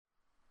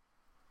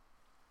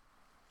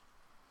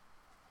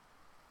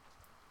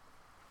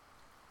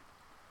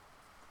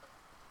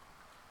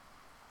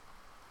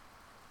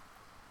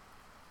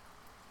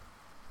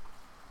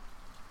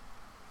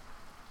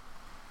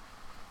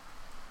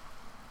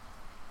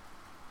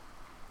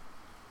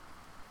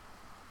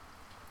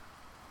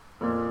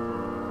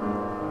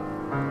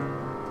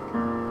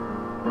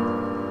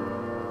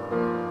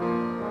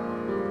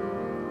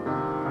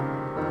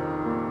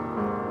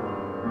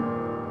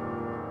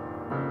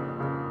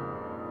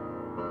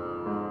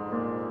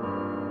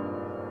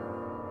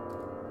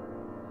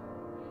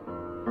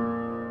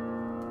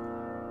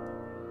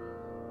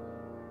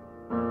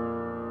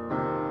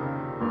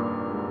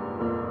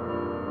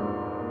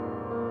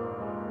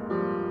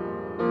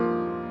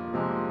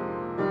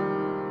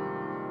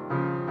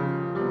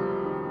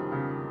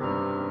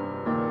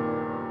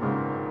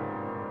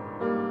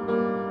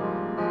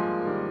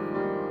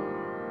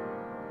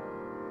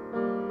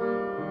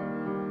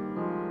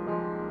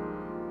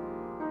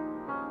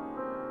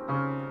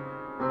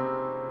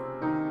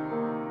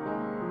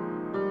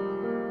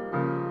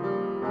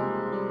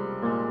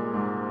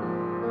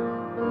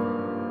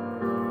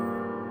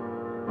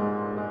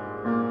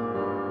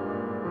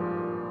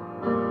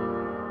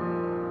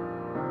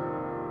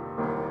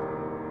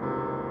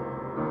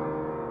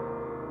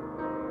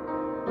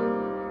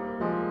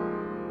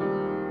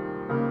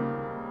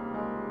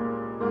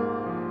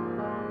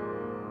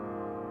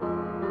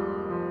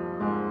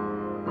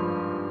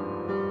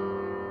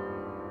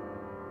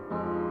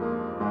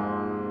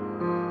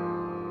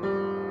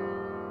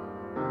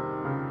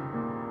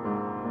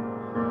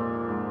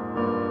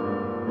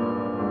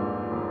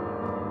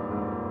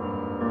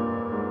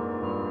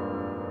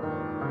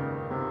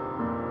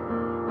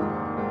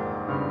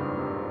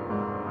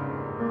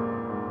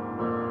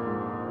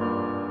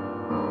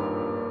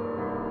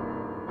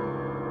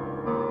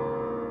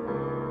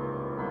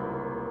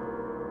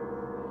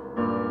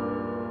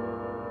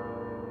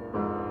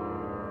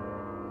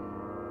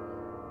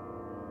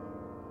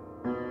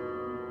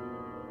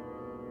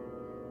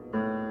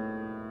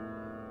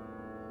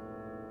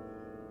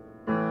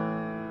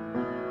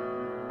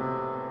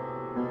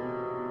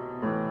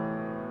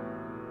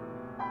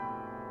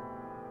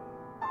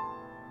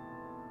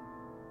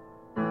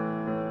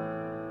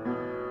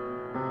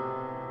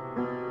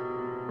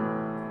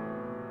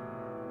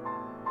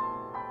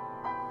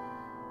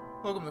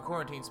Welcome to the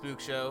Quarantine Spook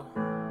Show.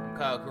 I'm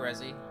Kyle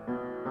Carezzi.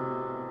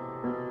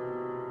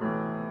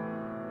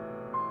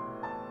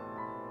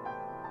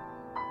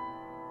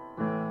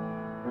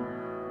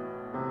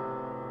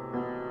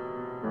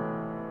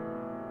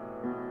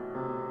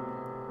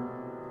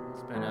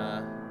 It's been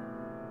a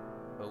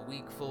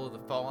week full of the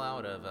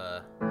fallout of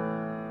a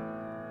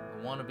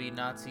wannabe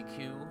Nazi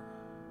coup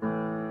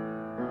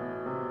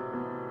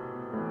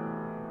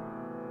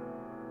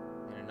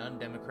and an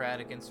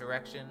undemocratic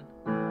insurrection.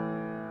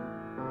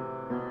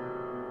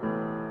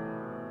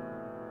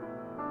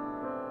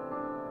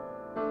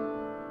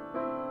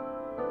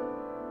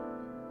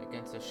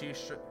 Against a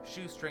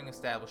shoestring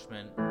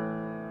establishment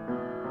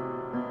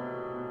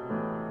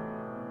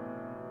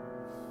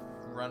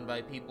run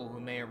by people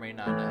who may or may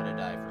not know how to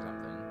die for something.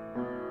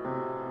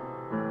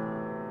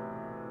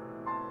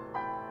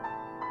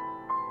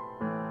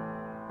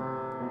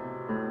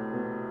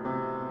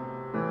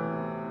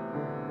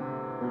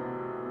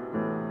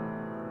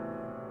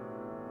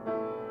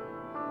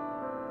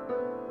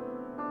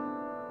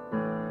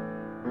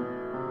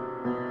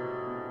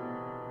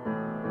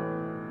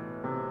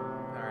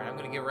 Alright, I'm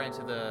gonna get right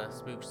into the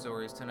spook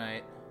stories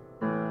tonight.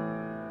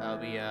 I'll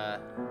be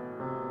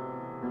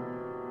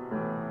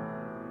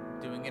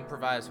doing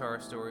improvised horror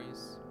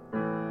stories.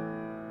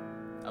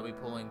 I'll be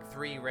pulling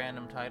 3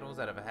 random titles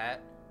out of a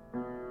hat.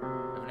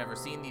 I've never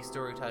seen these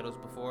story titles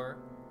before.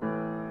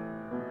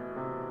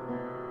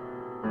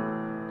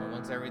 And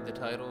once I read the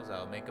titles,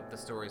 I'll make up the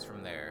stories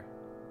from there.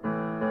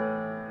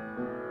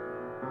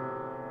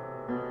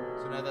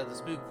 So now that the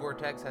spook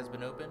vortex has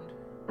been opened,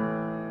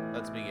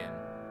 let's begin.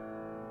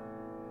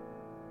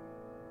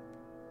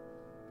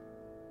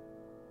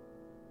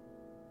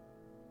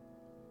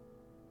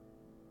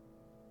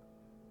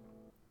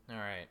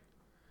 Alright.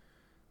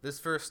 This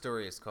first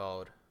story is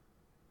called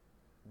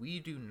We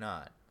Do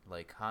Not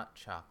Like Hot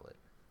Chocolate.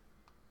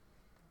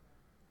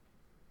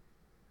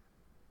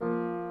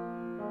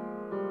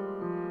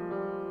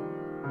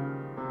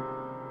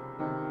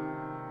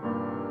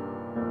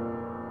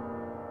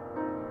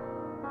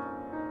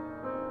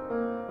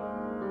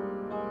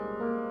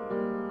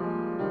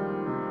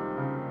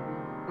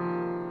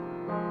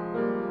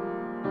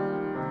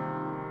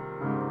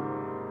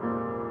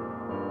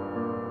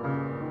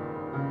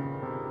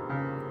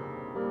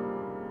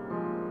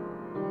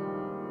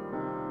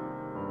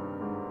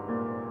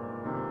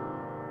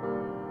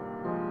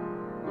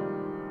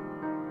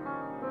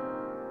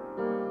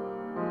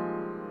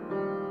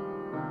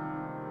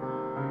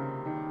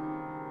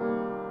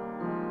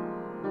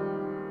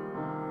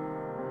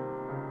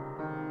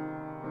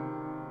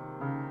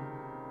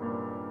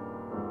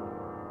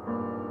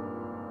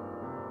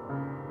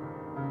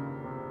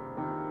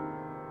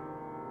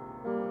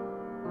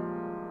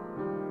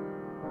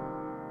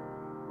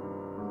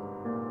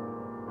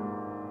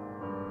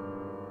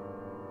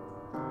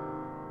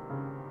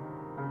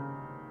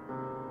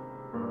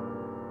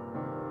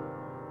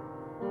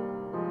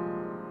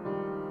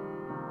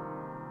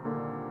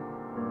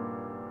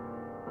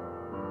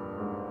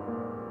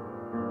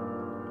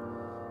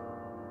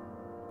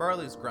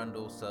 Barley's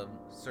Grundle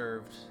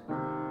served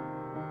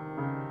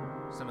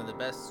some of the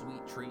best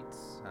sweet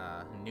treats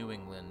in New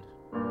England.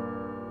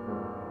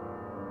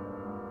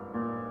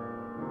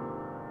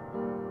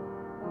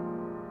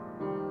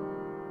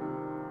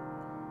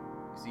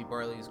 You see,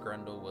 Barley's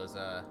Grundle was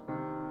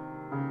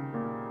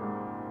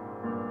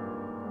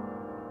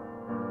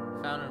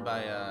founded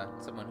by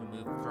someone who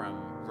moved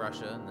from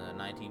Russia in the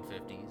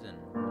 1950s and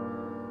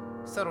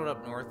settled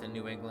up north in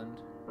New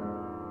England.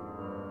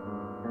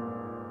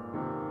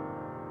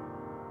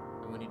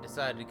 When he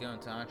decided to go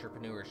into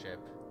entrepreneurship,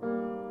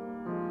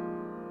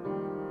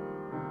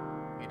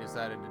 he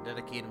decided to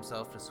dedicate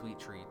himself to sweet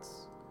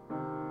treats.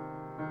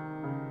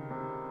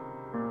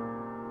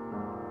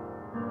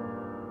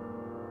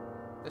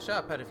 The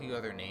shop had a few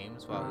other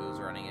names while he was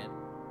running it,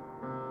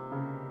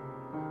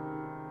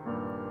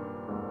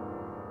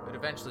 but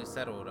eventually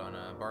settled on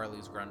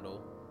Barley's Grundle,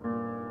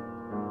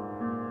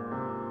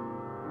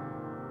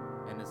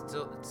 and it's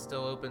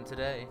still open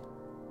today.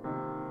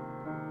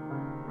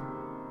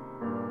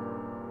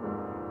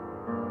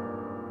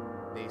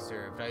 They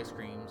served ice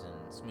creams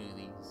and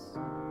smoothies,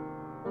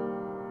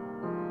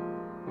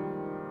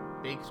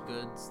 baked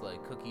goods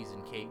like cookies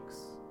and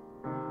cakes,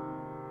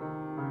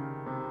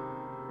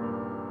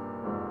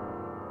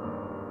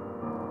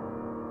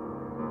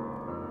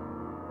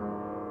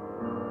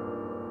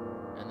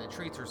 and the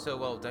treats were so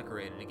well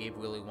decorated it gave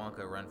Willy Wonka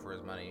a run for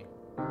his money.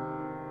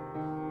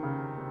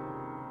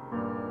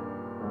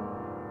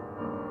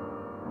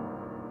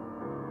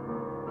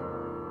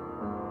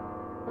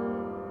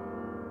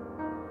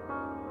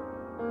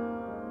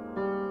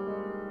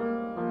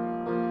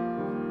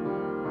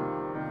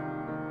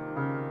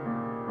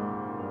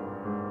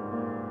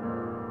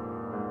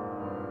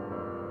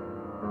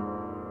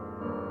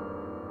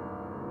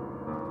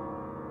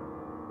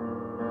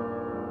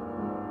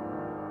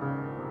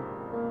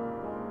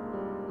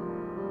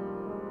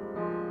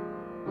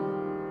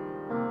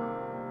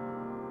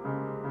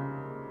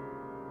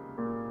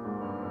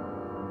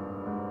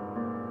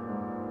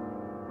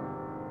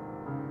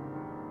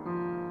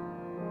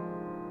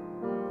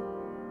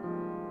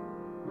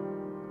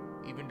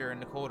 during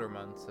the colder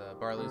months,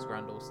 Barley's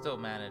Grundle still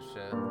managed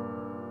to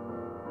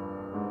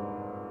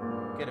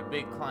get a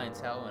big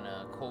clientele in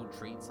cold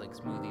treats like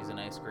smoothies and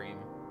ice cream.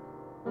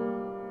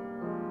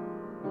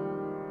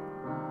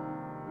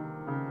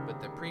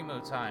 But the primo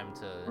time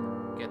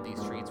to get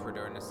these treats were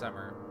during the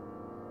summer,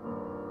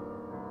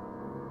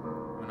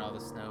 when all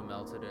the snow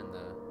melted and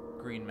the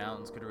Green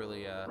Mountains could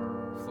really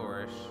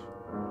flourish.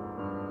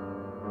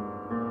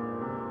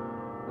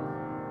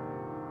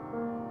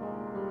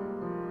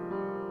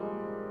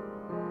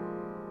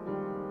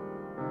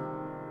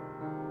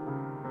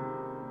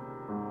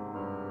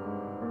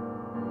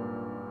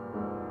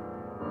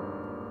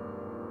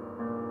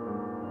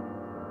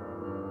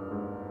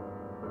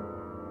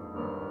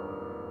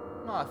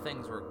 A lot of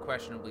things were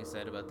questionably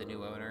said about the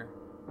new owner.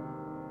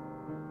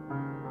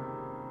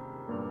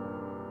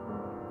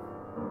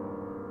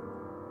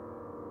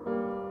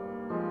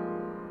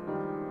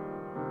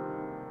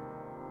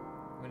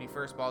 When he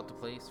first bought the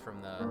place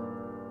from the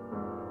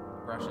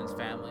Russian's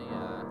family,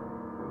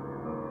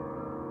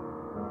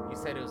 he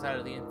said it was out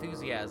of the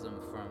enthusiasm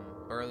from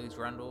Barley's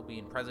Grundle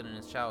being present in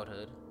his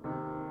childhood.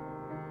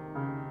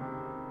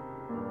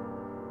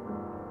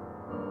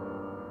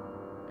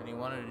 And he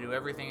wanted to do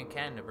everything he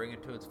can to bring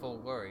it to its full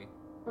glory.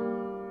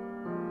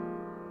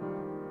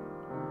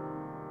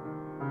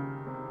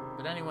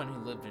 But anyone who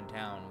lived in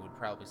town would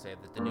probably say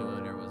that the new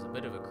owner was a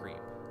bit of a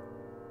creep.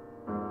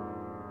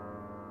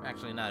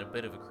 Actually, not a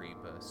bit of a creep,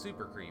 a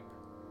super creep.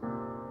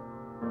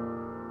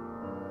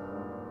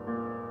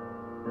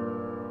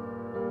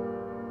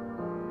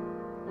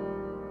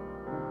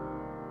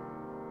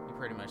 He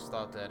pretty much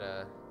thought that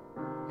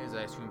his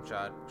ice cream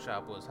shop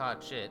was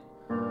hot shit.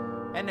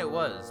 And it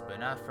was, but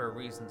not for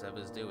reasons of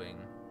his doing.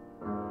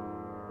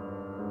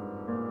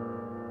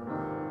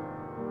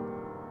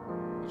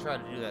 He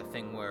tried to do that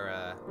thing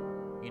where,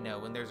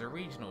 when there's a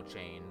regional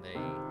chain, they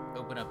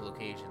open up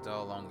locations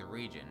all along the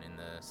region, in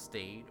the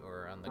state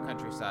or on the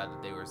countryside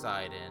that they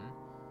reside in.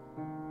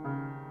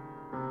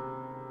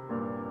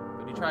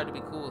 But he tried to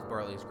be cool with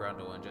Barley's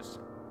Grundle and just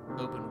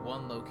opened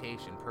one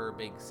location per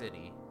big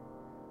city.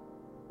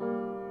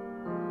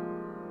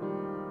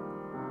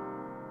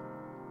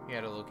 He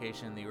had a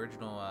location in the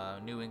original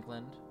New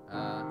England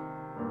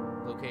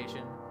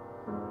location,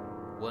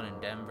 one in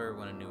Denver,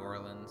 one in New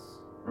Orleans,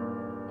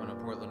 one in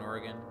Portland,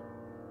 Oregon,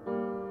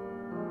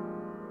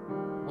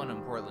 one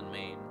in Portland,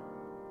 Maine,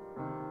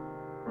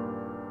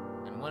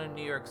 and one in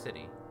New York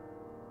City.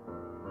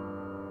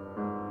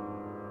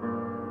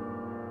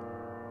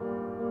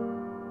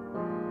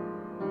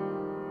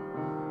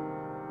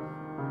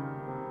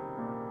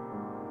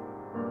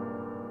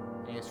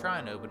 And he was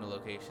trying to open a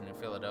location in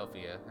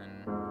Philadelphia,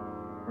 and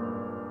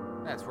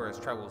that's where his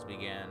troubles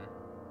began.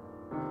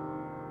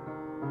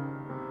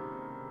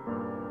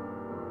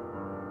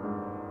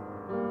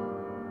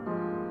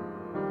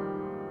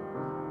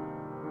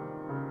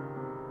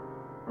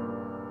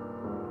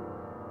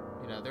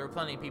 There were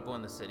plenty of people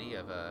in the city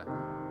of, the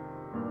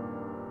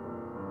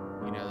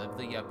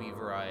yuppie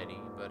variety,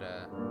 but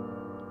a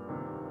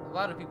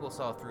lot of people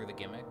saw through the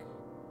gimmick.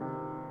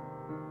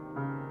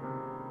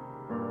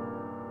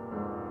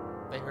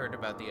 They heard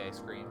about the ice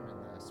cream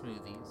and the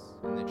smoothies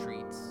and the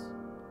treats.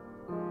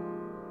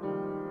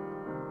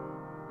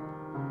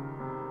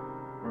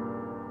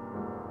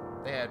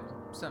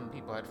 Some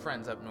people had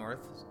friends up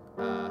north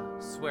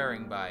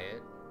swearing by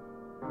it.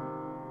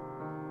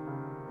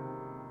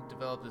 It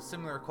developed a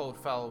similar cult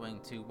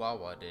following to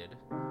Wawa did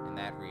in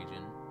that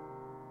region.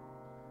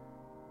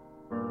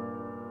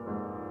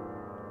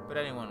 But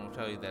anyone will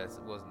tell you that it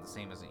wasn't the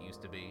same as it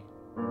used to be.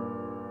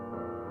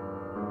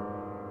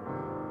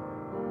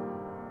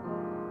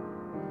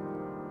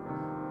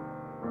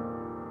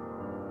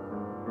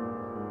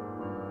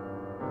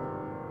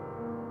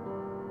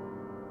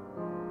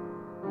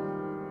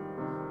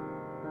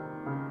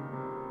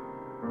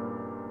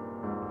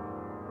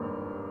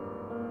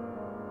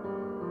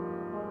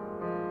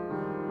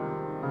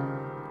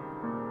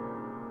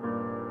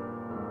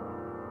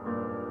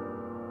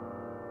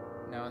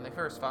 When they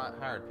first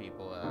hired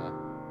people,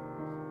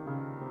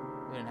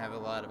 they didn't have a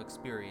lot of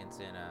experience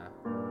in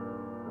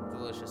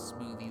delicious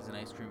smoothies and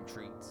ice cream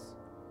treats.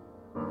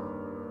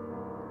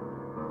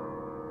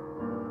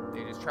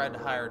 They just tried to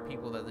hire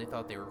people that they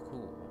thought they were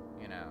cool,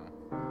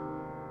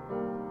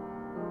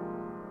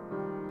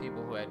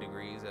 People who had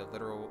degrees at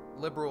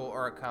liberal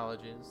art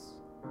colleges,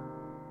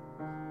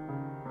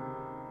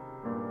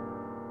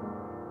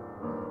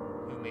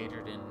 who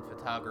majored in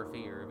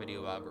photography or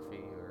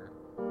videography,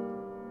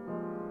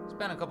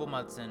 spent a couple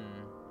months in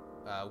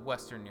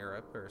Western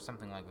Europe or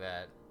something like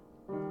that.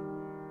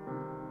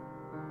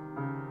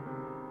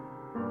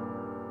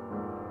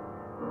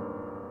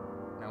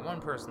 Now,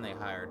 one person they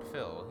hired,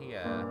 Phil, he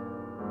had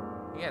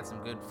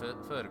some good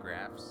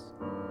photographs.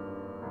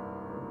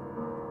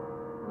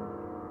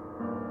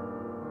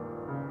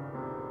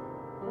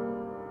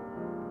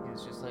 He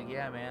was just like,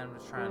 yeah, man, I'm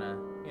just trying to,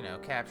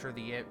 capture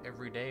the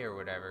everyday or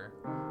whatever.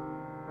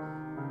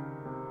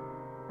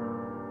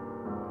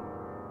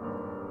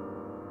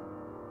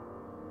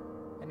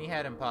 And he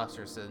had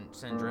imposter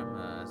syndrome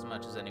as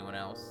much as anyone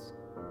else.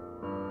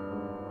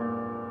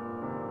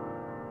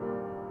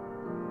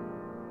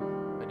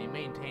 But he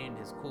maintained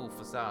his cool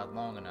facade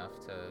long enough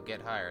to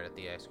get hired at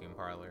the ice cream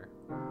parlor.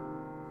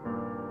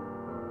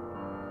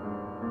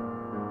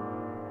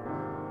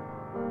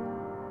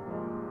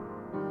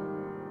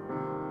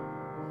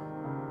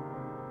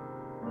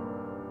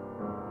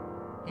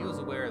 He was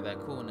aware that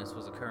coolness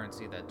was a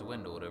currency that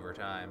dwindled over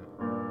time.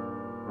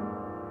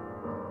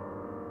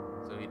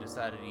 So he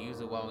decided to use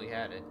it while he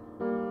had it.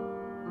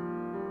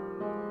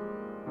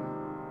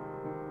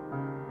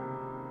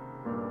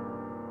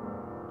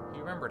 He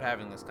remembered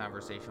having this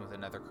conversation with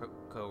another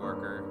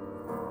co-worker.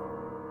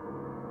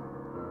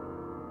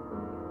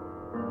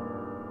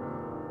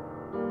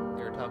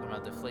 They were talking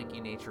about the flaky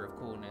nature of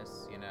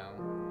coolness, you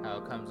know, how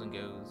it comes and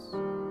goes.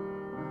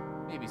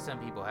 Maybe some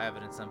people have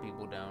it and some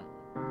people don't.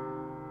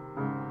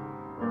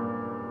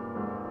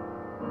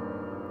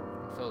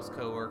 Phil's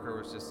co-worker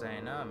was just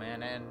saying, "Oh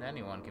man, and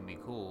anyone can be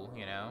cool,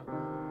 you know,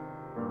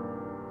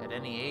 at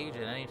any age,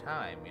 at any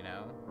time, you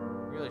know.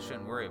 You really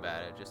shouldn't worry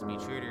about it. Just be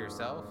true to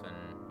yourself, and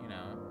you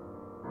know,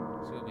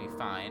 so you'll be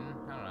fine.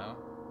 I don't know,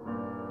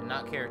 and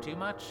not care too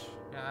much.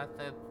 Yeah,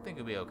 I think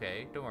it'll be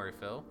okay. Don't worry,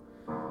 Phil."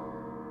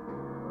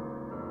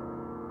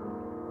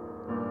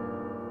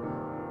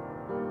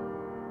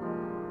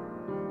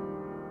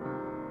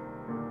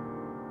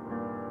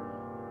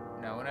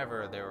 Now,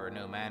 whenever there were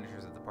no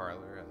managers at the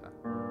parlor,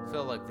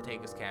 Phil liked to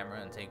take his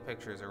camera and take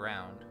pictures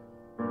around.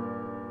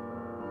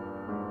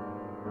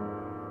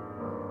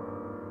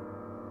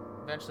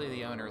 Eventually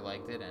the owner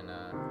liked it and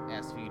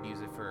asked if he'd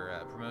use it for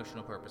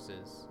promotional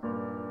purposes.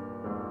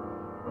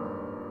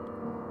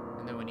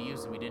 And then when he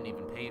used them, he didn't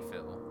even pay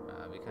Phil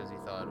because he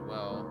thought,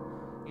 well,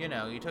 you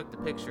know, you took the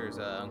pictures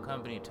on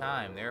company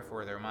time,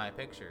 therefore they're my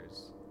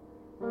pictures.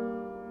 And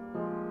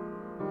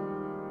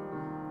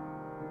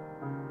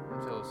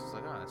Phil was just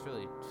like, oh, that's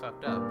really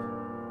fucked up.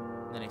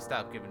 And then he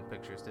stopped giving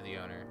pictures to the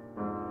owner.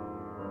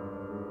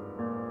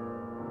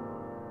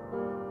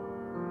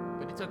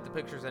 But he took the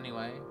pictures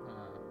anyway.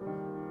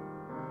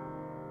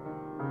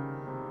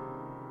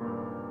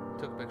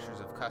 Took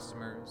pictures of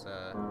customers,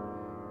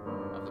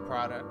 of the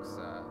products,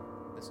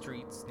 the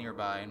streets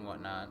nearby and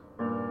whatnot.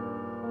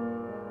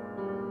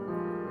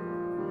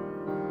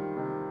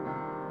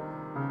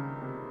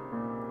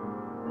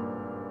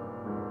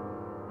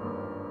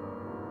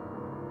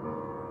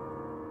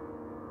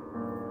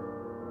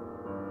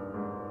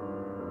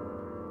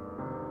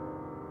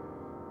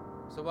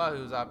 So while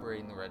he was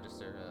operating the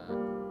register,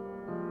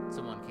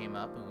 someone came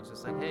up and was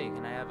just like, "Hey,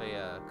 can I have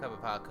a cup of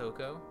hot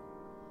cocoa?"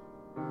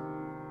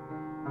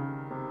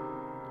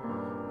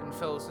 And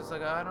Phil was just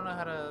like, "I don't know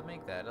how to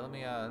make that. Let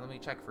me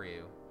check for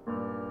you."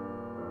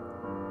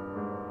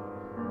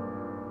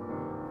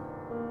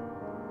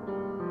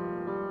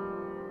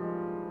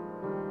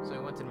 So he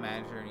went to the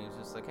manager and he was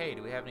just like, "Hey,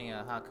 do we have any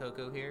hot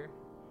cocoa here?"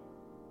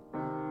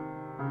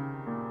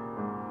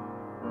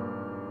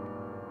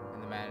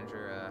 And the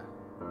manager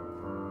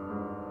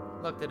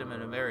looked at him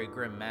in a very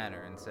grim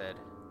manner and said,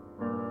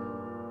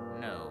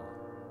 "No,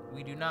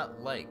 we do not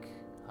like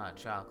hot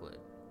chocolate.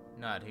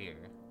 Not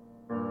here."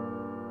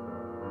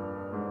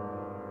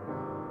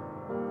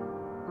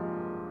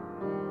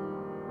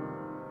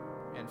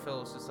 And Phil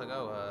was just like,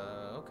 "Oh,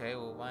 okay,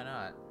 well, why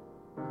not?"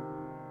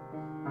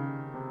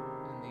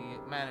 And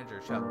the manager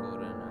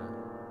chuckled and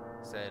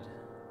said,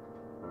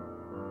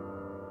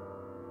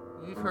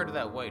 "We've heard of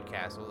that White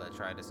Castle that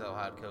tried to sell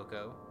hot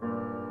cocoa."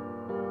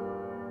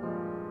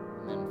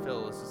 And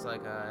Phil was just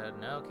like,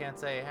 "No, can't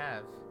say I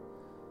have."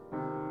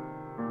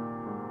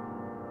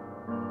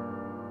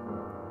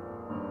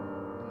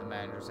 And the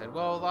manager said,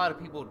 "Well, a lot of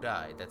people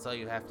died. That's all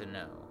you have to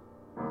know."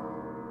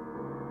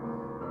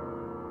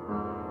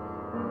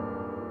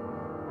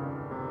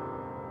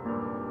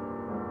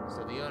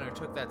 So the owner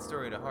took that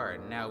story to heart,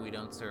 and now we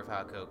don't serve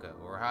hot cocoa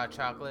or hot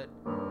chocolate.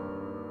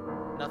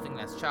 Nothing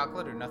that's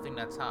chocolate or nothing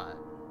that's hot.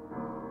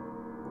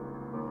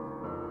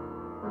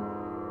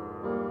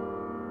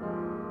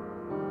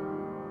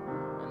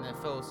 And then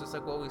Phil was just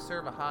like, "Well, we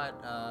serve a hot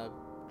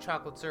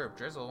chocolate syrup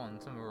drizzle on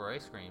some of our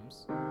ice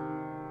creams." And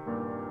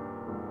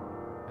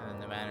then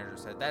the manager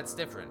said, "That's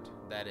different.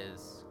 That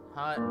is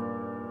hot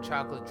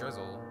chocolate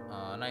drizzle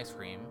on ice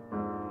cream.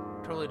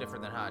 Totally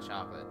different than hot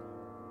chocolate."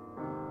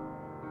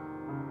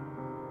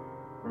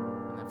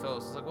 And then Phil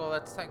was just like, "Well,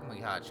 that's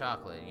technically hot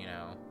chocolate, you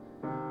know."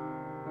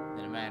 And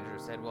the manager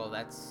said, "Well,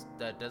 that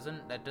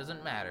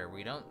doesn't matter.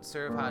 We don't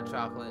serve hot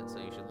chocolate, so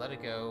you should let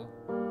it go."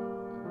 And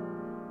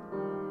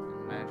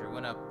the manager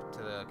went up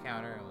to the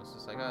counter and was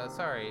just like,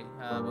 "Sorry,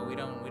 but we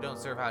don't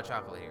serve hot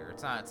chocolate here.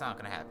 It's not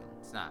gonna happen.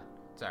 It's not.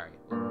 Sorry.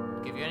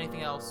 We'll give you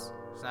anything else.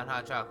 It's not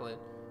hot chocolate.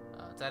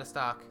 It's out of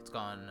stock. It's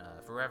gone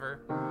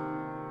forever.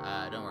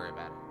 Don't worry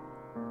about it."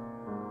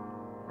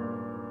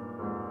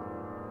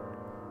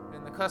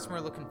 And the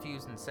customer looked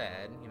confused and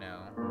sad. You know,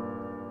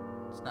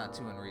 it's not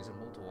too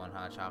unreasonable to want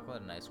hot chocolate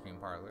at an ice cream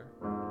parlor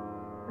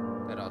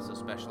that also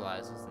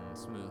specializes in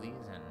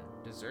smoothies and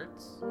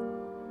desserts.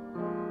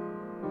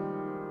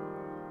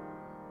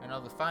 And and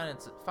all the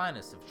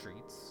finest of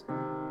treats.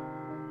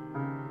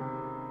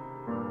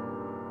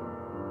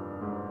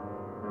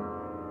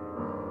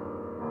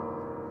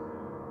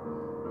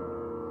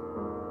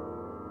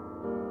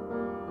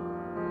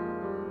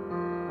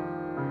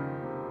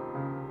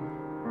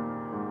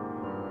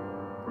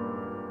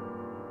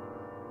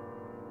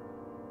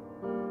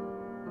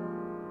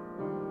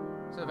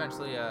 So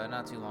eventually,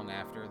 not too long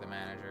after, the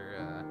manager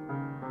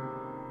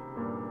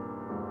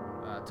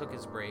took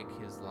his break,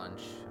 his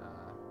lunch,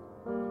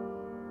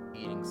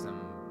 eating some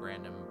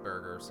random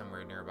burger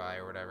somewhere nearby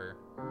or whatever,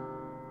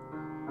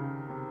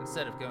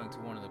 instead of going to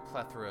one of the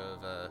plethora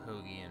of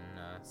hoagie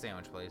and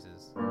sandwich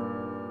places.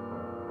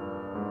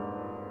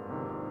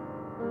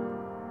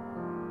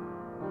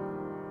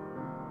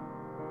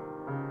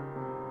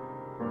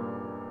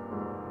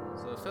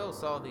 So Phil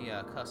saw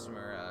the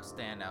customer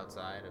stand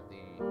outside of the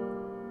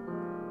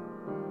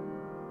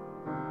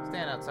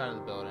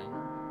building.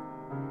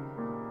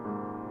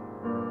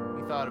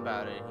 He thought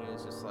about it, and he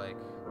was just like,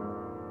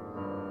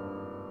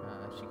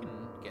 she can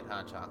get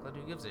hot chocolate,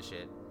 who gives a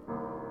shit?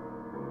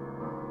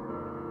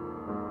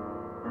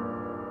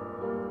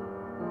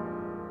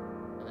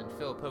 And then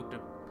Phil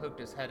poked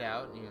his head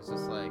out, and he was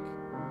just like,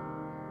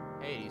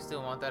 hey, do you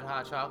still want that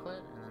hot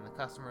chocolate? And then the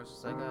customer was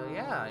just like,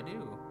 yeah, I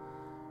do.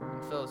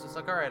 And Phil was just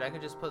like, alright, I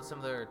could just put some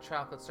of their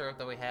chocolate syrup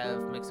that we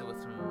have, mix it with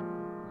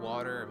some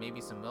water, or maybe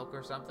some milk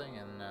or something,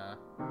 and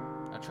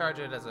I'll charge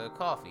it as a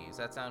coffee. Does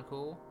that sound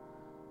cool?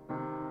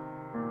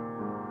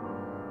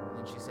 And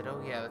then she said,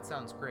 oh yeah, that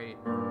sounds great.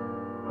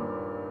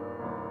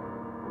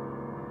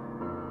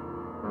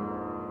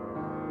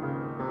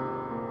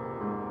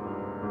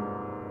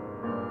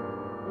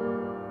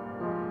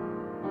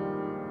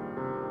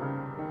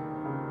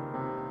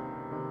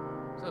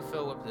 So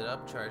Phil whipped it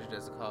up, charged it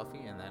as a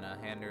coffee, and then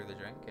handed her the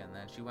drink, and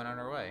then she went on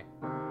her way.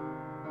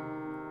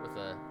 With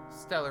a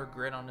stellar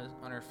grin on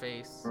her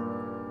face.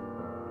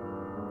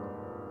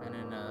 And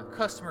in a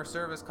customer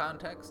service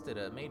context,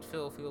 it made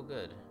Phil feel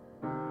good.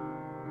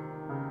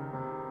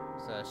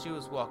 So as she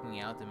was walking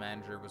out, the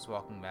manager was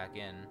walking back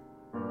in.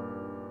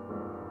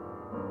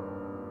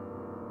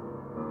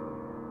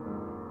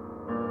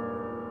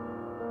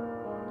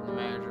 And the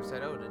manager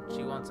said, oh, did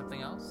she want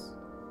something else?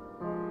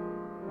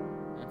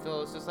 And Phil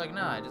was just like,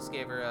 nah, I just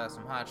gave her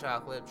some hot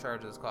chocolate,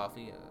 charged as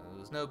coffee. It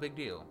was no big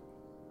deal.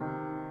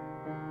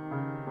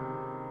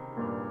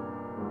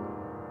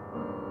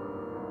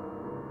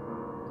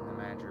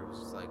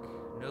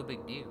 No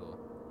big deal.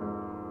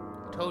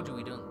 I told you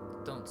we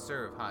don't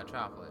serve hot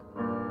chocolate.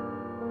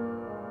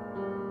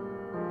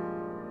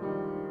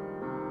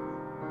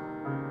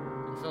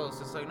 And Phil was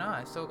just like, no,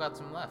 I still got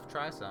some left.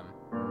 Try some.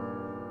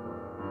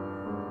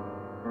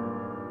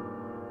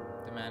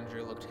 The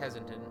manager looked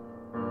hesitant.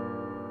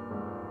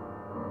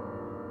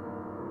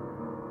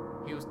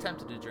 He was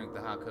tempted to drink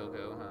the hot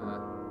cocoa,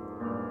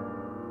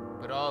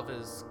 but all of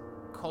his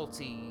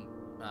culty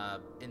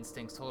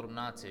instincts told him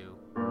not to.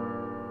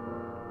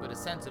 But a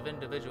sense of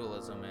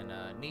individualism and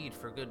a need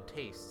for good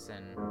tastes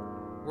and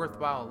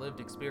worthwhile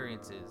lived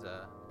experiences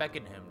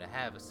beckoned him to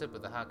have a sip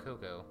of the hot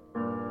cocoa.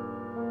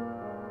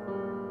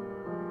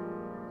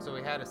 So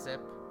he had a sip,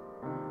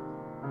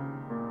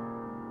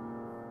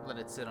 let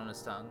it sit on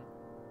his tongue,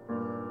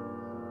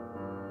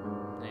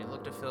 and he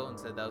looked at Phil and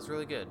said, that was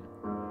really good,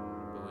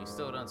 but we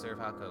still don't serve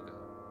hot cocoa.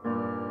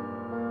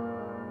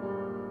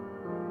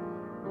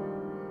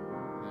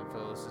 And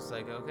Phil was just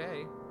like,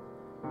 okay.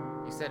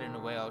 He said it in a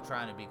way all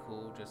trying to be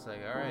cool, just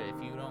like, alright,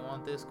 if you don't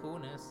want this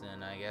coolness,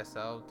 then I guess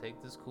I'll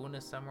take this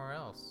coolness somewhere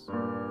else.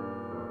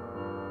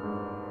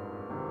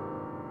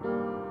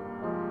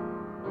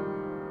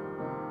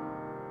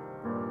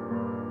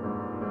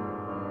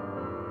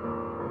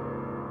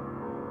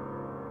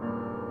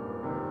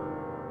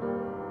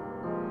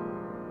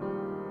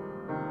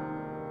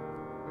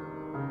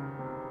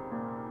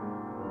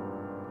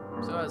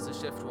 So as the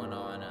shift went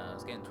on, it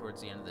was getting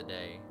towards the end of the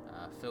day.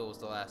 Phil was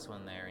the last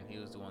one there, and he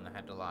was the one that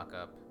had to lock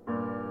up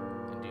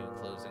and do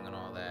closing and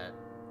all that.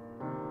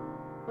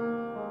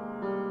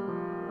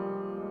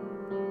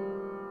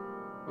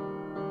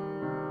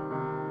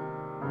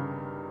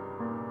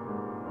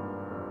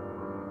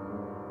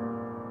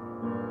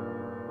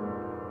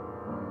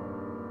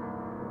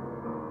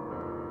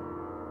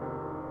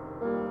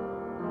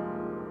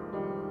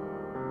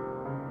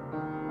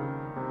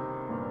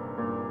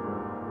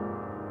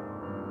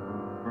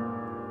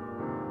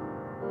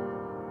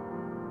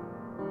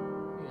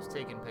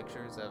 Taking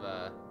pictures of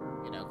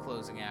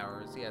closing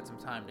hours. He had some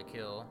time to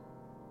kill.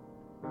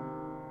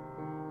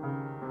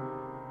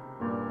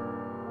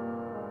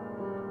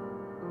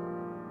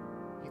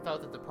 He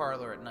thought that the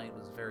parlor at night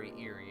was very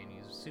eerie, and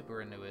he was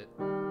super into it.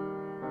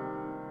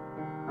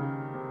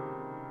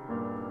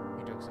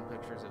 He took some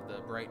pictures of the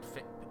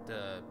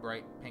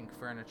bright pink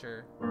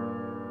furniture.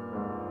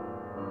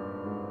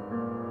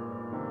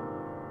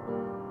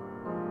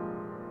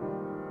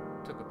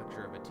 Took a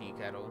picture of a tea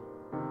kettle.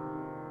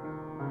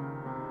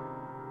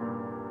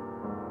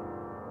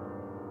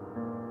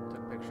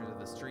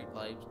 The street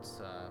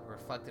lights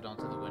reflected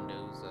onto the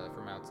windows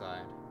from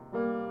outside.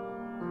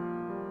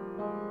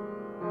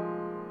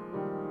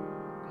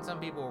 And some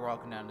people were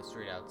walking down the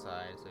street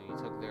outside, so you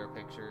took their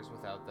pictures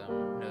without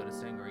them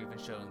noticing or even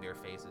showing their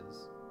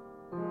faces.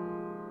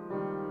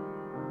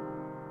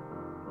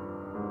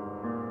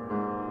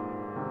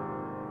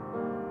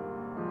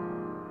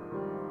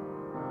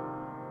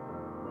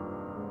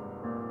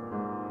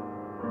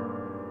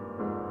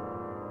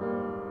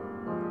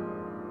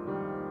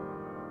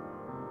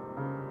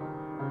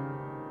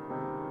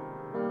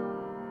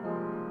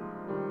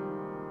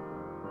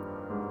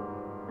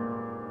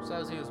 So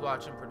as he was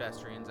watching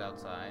pedestrians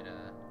outside,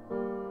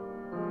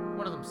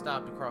 one of them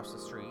stopped across the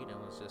street and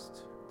was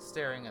just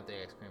staring at the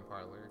ice cream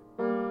parlor.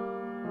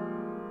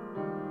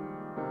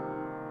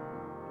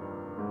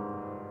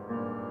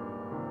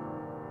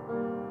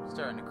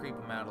 Starting to creep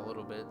him out a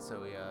little bit,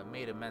 so he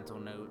made a mental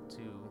note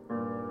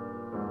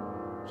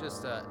to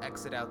just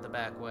exit out the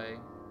back way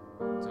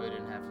so he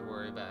didn't have to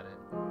worry about it.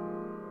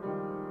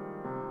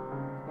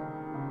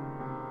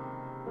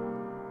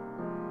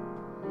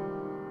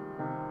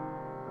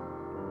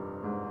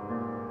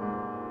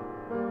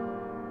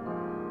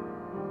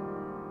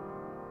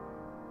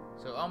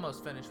 So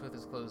almost finished with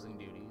his closing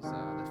duties.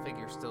 The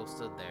figure still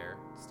stood there,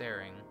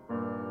 staring.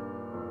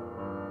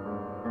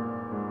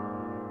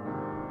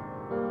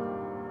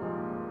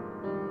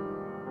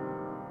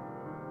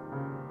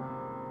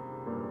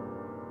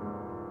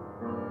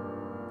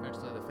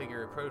 Eventually the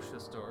figure approached the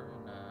store,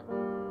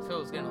 and Phil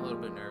was getting a little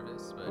bit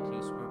nervous, but he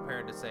was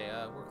prepared to say,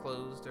 we're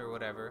closed, or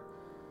whatever.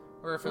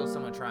 Or if it was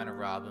someone trying to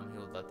rob him, he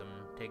would let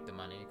them take the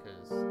money,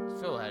 because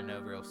Phil had no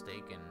real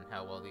stake in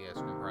how well the ice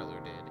cream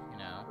parlor did, you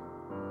know?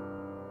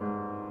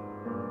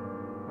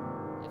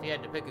 If he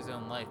had to pick his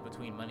own life if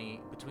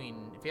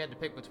he had to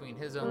pick between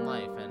his own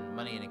life and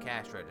money in a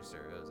cash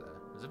register, it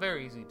was a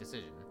very easy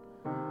decision.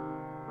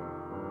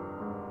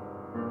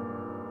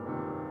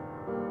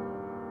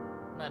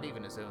 Not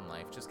even his own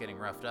life, just getting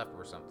roughed up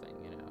or something,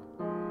 you know.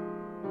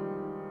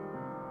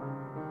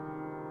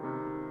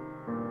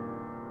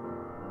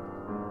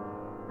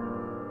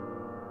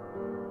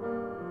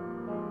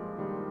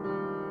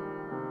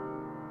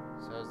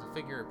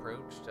 Figure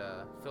approached,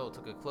 Phil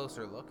took a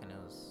closer look, and it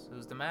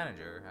was the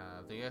manager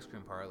of the ice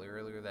cream parlor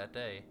earlier that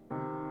day.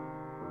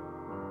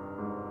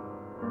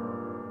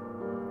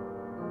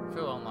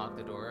 Phil unlocked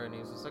the door, and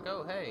he was just like,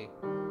 "Oh, hey."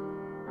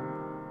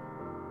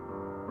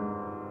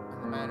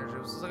 And the manager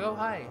was just like, "Oh,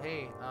 hi,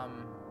 hey,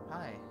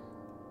 hi."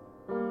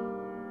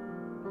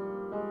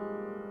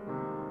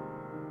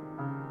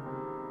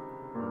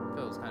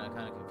 Phil was kind of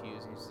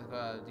confused. He was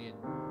like,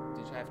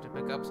 did you have to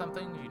pick up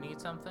something? Did you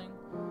need something?"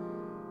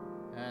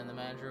 And the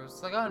manager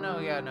was like, "Oh no,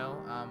 yeah,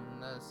 no. I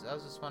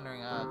was just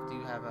wondering, do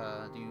you have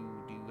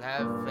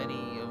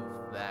any of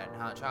that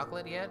hot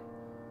chocolate yet?"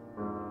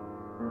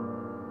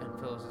 And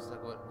Phil was just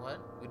like, What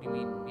do you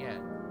mean yet?"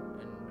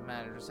 And the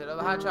manager said, "Oh,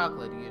 the hot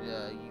chocolate.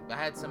 I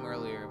had some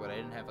earlier, but I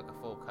didn't have like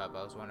a full cup.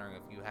 I was wondering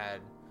if you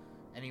had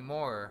any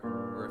more,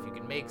 or if you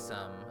could make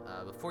some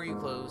before you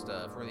closed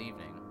for the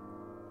evening."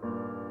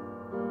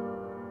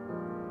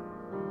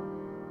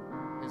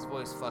 His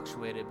voice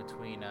fluctuated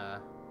between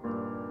a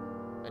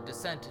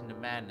descent into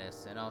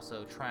madness and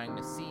also trying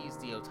to seize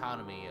the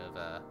autonomy of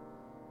a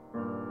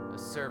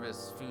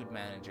service food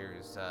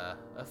manager's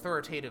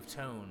authoritative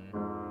tone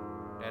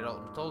that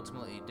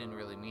ultimately didn't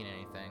really mean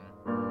anything.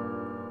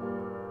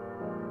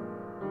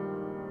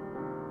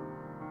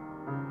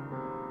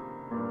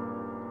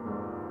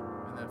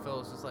 And then Phil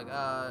was just like,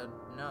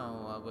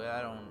 no, but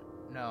I don't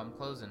know, I'm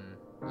closing,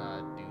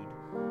 dude.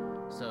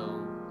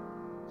 So,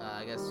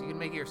 I guess you can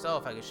make it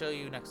yourself. I can show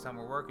you next time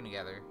we're working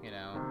together, you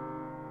know.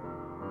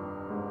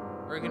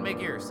 Or you can make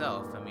it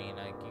yourself. I mean,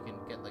 like, you can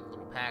get like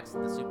little packs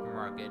at the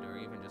supermarket, or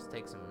even just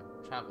take some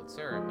chocolate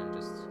syrup and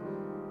just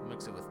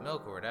mix it with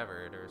milk or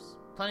whatever. There's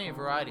plenty of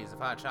varieties of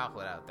hot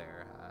chocolate out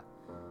there.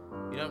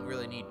 You don't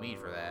really need me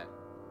for that.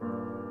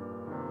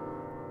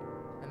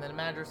 And then the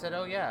manager said,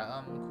 "Oh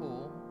yeah,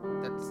 cool.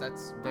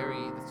 That's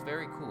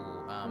very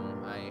cool.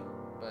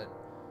 But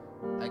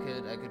I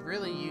could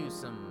really use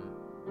some,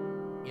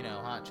 you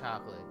know, hot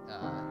chocolate.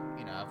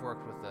 You know, I've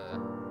worked with the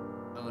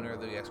owner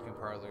of the ice cream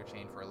parlor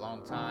chain for a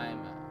long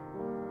time.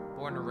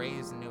 Born and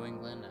raised in New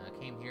England.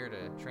 Came here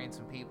to train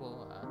some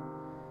people.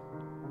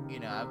 You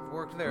know, I've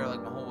worked there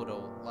like my whole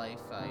adult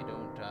life. I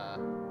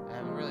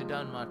haven't really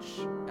done much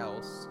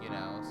else, you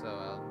know, so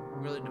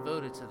I'm really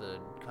devoted to the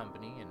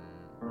company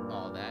and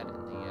all that,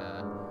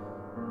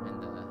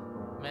 and the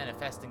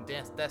manifesting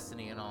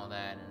destiny and all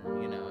that,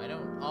 and, you know, I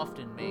don't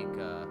often make,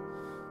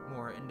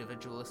 more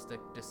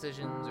individualistic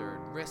decisions or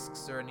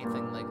risks or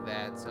anything like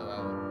that, so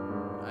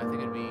I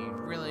think it'd be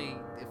really,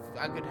 if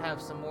I could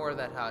have some more of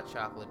that hot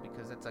chocolate,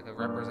 because it's like a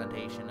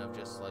representation of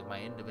just like my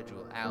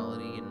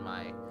individuality and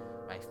my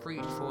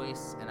free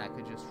choice, and I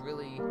could just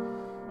really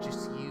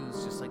just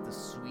use just like the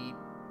sweet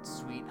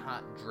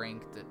hot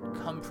drink, the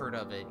comfort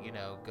of it, you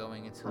know,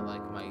 going into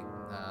like my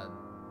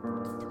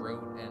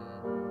throat and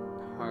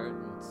heart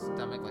and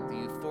stomach, like the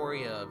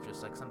euphoria of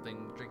just like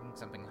drinking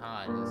something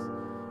hot is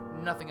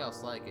nothing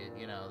else like it,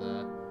 you know.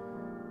 The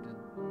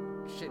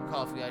shit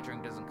coffee I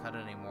drink doesn't cut it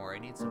anymore. I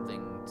need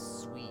something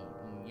sweet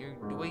and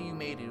the way you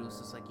made it was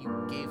just like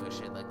you gave a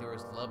shit. Like there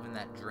was love in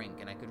that drink,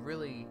 and I could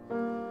really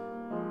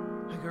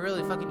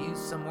fucking use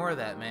some more of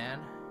that, man.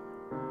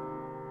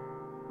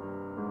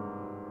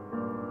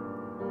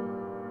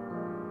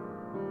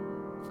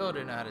 Phil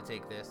didn't know how to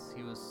take this.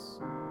 He was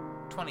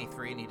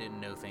 23 and he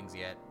didn't know things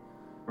yet.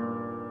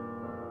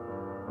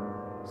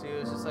 So he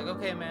was just like,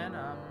 okay, man,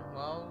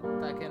 well,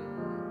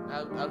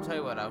 I'll tell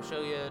you what, I'll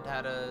show you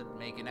how to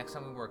make it next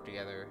time we work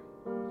together.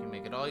 You can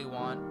make it all you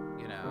want,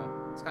 you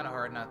know. It's kind of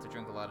hard not to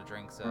drink a lot of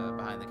drinks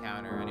behind the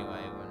counter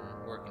anyway when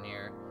working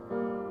here.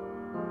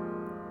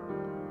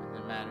 And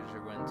the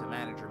manager went into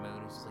manager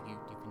mood. He's just like,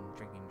 you've been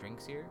drinking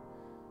drinks here?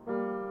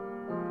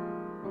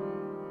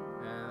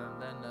 And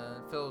then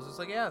Phil was just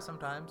like, yeah,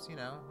 sometimes, you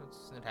know,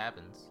 it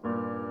happens.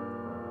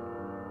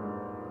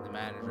 And the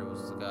manager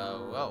was just like,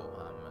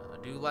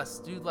 do less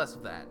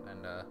of that,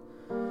 and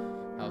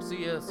I'll see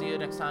you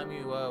next time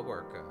you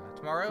work.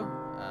 Tomorrow?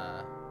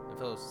 And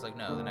Phil was just like,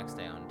 no, the next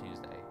day on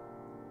Tuesday.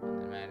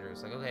 And the manager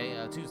was like, okay,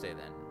 Tuesday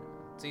then.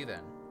 See you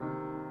then.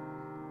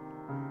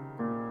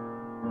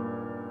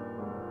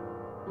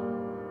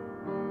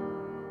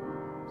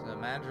 So the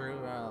manager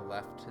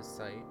left his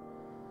site.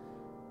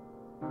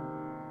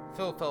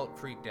 Phil felt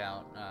freaked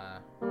out.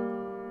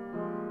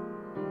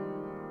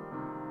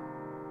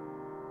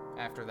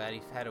 After that,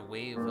 he had a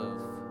wave of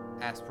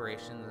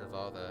aspirations of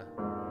all the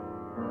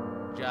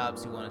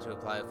jobs he wanted to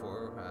apply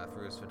for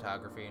through his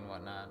photography and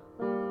whatnot.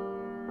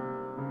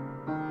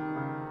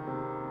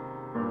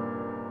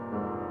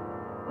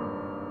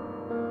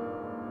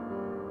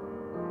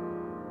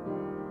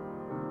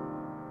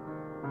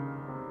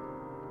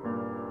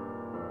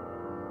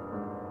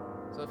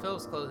 So Phil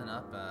was closing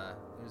up.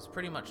 He was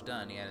pretty much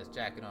done. He had his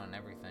jacket on and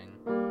everything.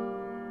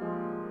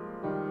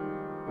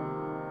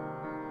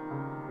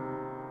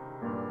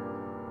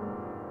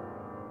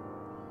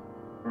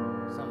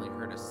 Suddenly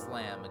heard a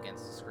slam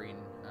against the screen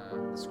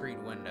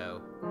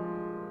window.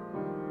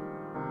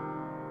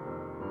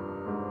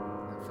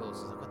 And Phil was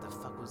just like, what the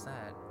fuck was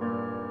that?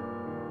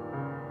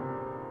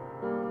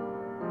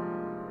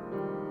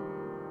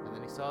 And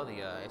then he saw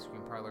the ice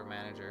cream parlor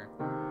manager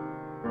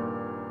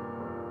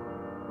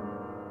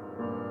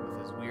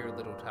with his weird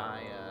little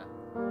tie,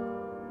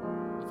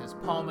 with his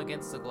palm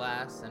against the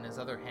glass and his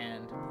other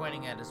hand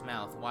pointing at his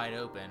mouth wide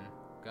open,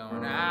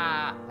 going,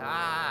 ah!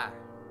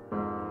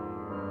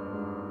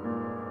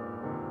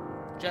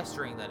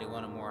 Gesturing that he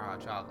wanted more hot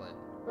chocolate.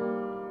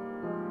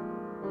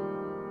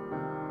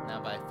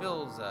 Now, by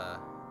Phil's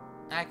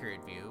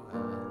accurate view,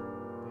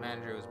 the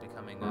manager was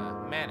becoming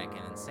manic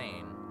and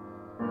insane.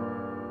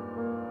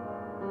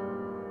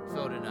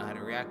 Phil didn't know how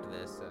to react to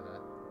this.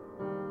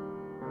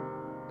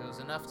 It was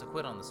enough to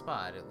quit on the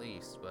spot, at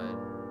least, but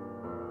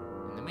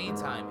in the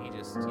meantime, he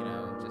just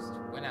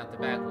went out the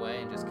back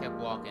way and just kept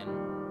walking.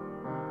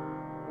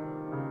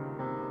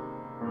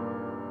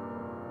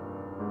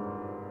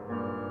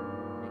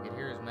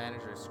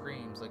 Manager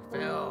screams like,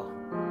 Phil!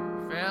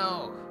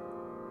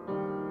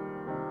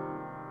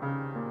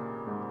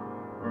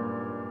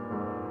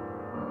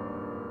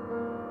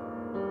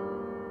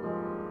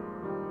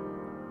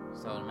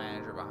 Saw the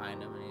manager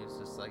behind him and he was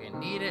just like, I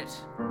need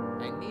it!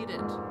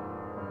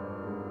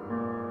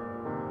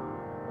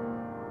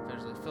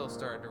 Eventually Phil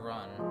started to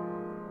run.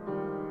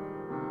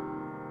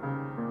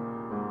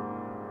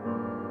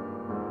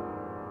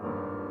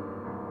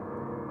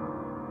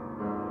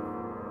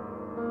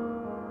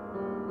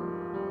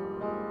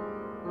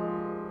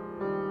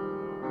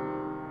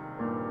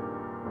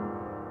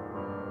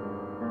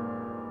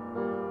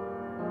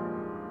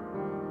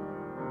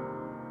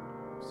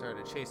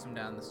 Started to chase him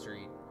down the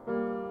street.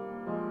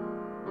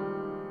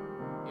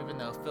 Even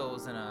though Phil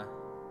was in a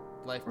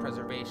life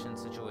preservation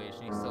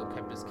situation, he still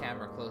kept his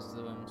camera close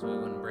to him so he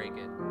wouldn't break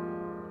it.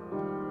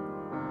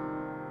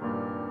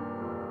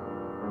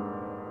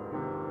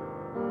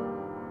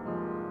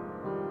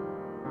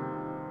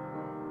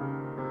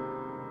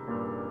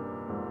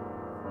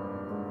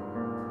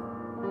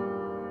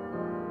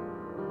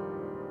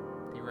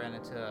 He ran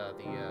into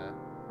the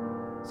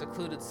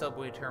secluded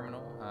subway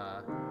terminal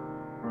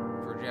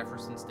for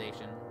Jefferson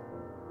Station.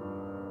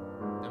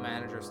 The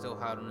manager still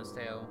hot on his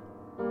tail.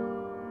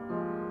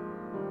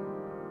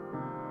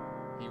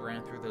 He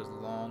ran through those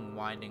long,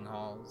 winding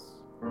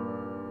halls.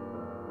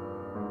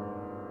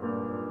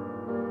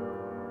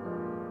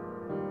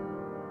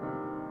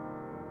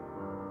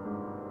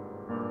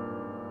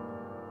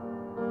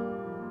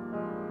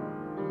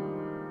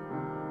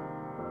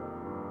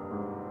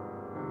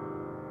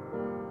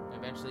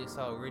 Eventually, he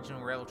saw a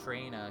regional rail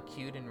train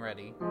queued and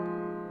ready.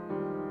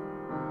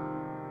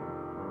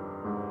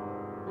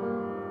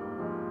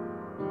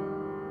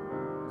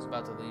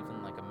 About to leave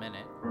in like a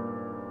minute.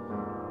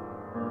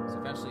 So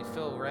eventually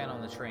Phil ran on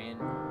the train.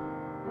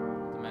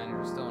 The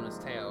manager still on his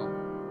tail.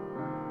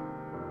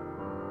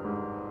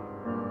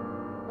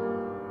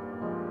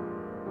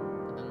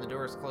 But then the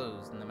doors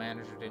closed and the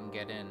manager didn't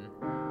get in.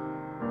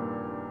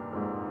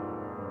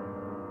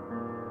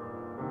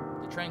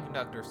 The train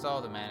conductor saw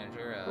the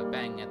manager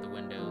banging at the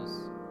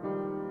windows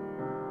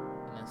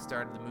and then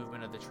started the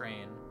movement of the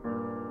train.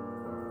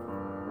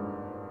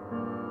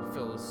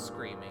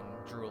 screaming,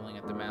 drooling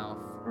at the mouth.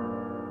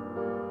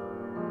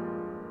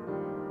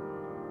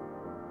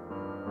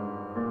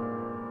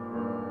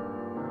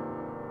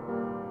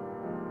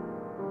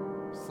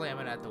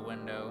 Slamming at the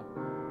window,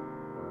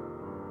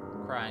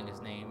 crying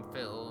his name,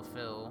 Phil,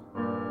 Phil.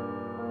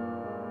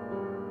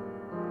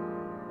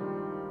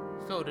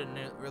 Phil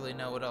didn't really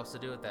know what else to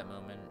do at that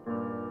moment,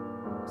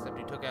 except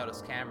he took out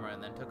his camera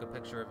and then took a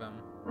picture of him.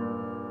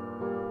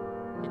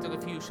 He took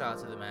a few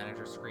shots of the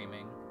manager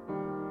screaming,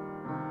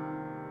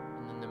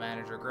 and then the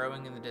manager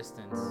growing in the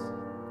distance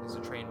as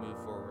the train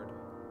moved forward.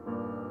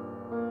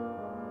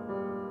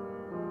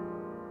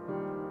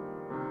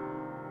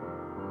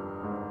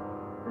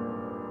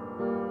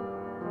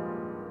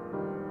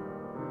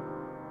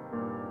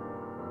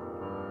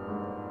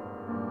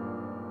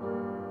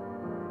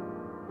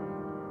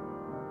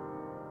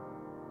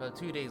 About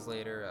 2 days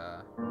later,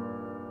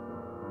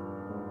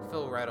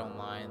 Phil read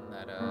online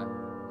that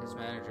his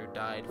manager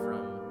died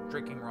from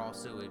drinking raw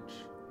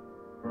sewage,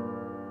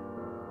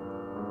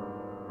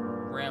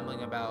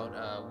 rambling about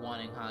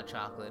wanting hot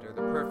chocolate or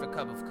the perfect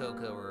cup of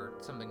cocoa or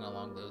something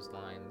along those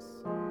lines.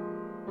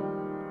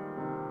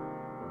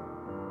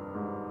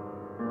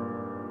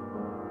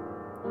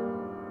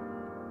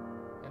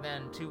 And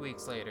then 2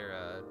 weeks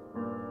later,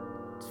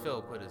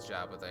 Phil quit his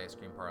job with the ice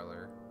cream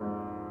parlor.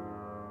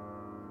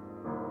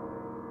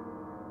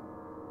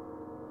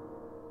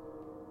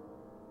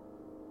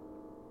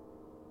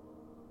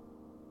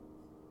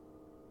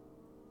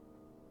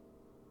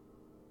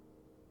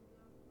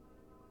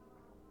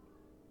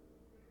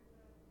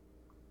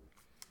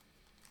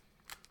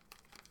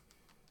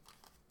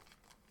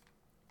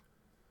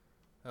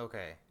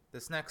 Okay,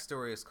 this next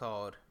story is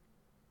called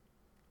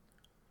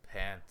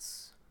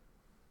Pants.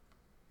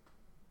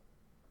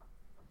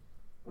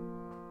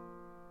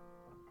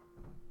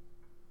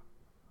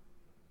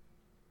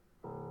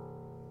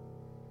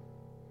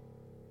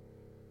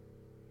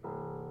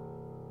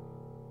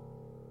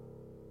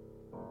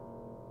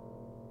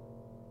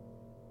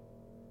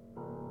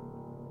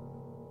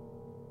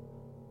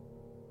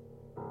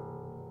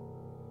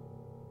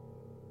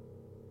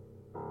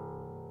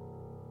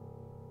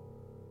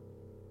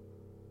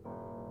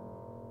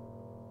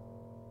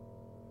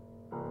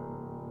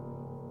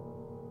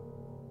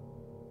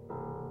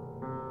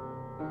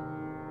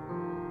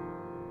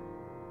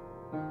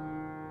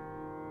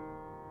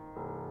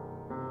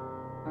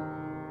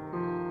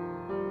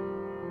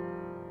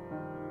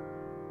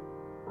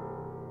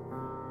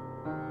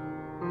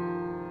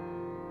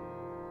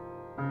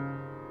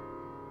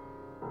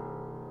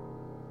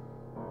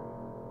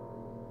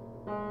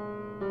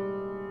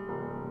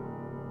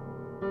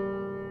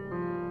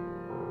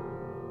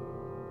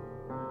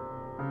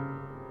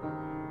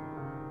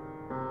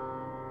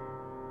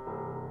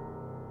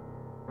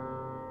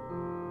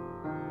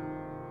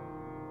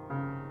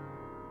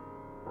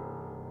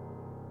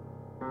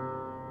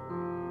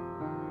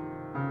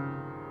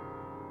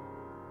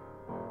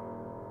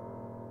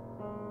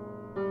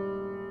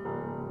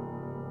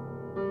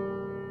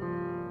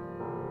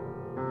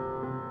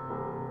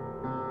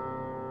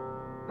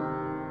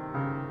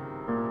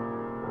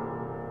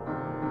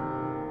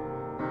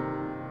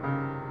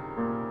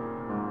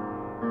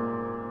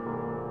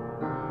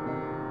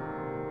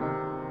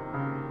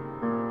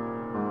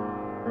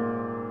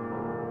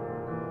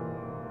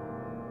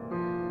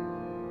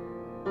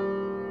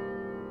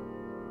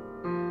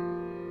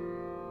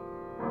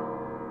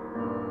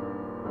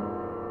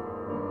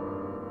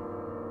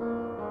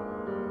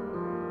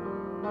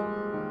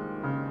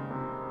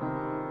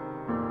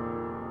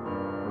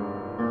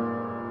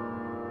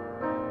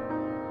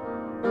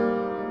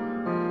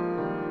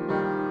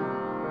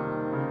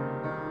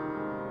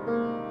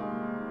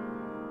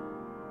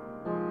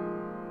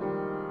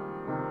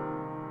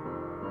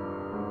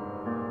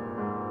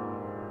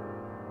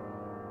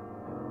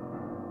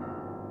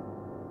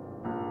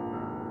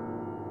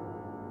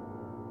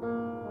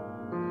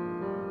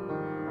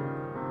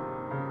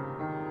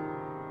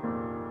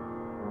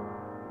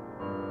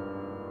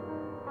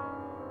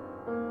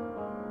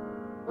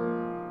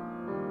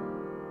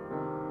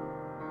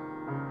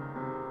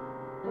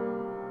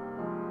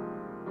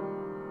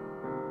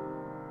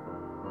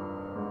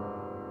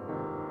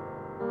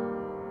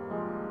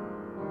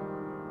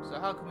 So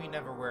how can we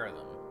never wear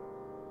them?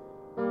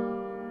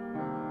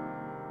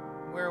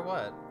 Wear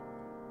what?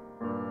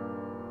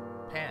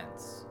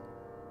 Pants.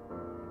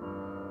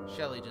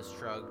 Shelley just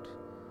shrugged.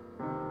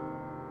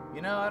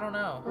 I don't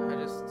know. I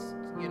just,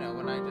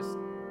 when I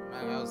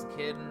was a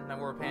kid and I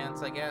wore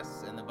pants, I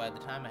guess, and then by the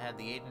time I had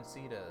the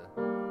agency to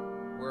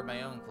wear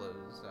my own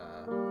clothes,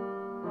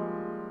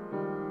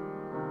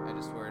 I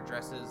just wear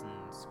dresses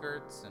and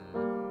skirts and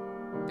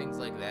things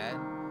like that.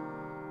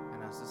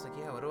 And I was just like,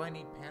 yeah, what do I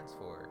need pants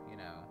for,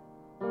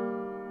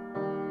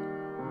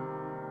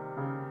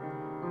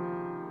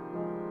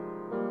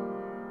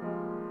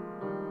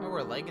 I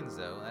wear leggings,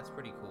 though. That's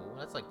pretty cool.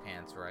 That's like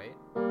pants, right?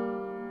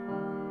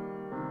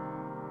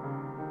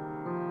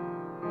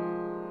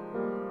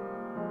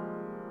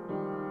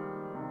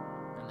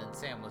 And then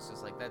Sam was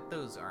just like,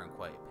 those aren't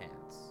quite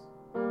pants.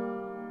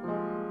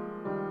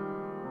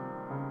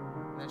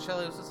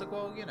 Shelly was just like,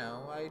 well,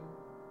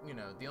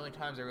 the only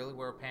times I really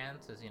wear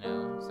pants is,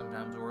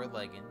 sometimes I wear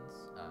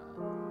leggings.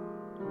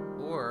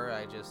 Or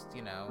I just,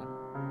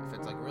 if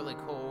it's like really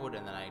cold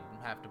and then I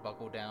have to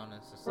buckle down,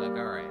 it's just like,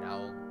 alright,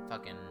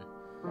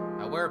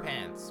 I'll wear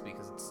pants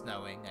because it's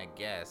snowing, I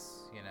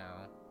guess,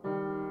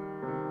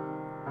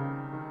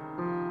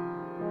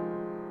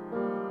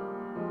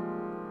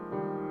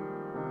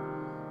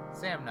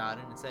 Sam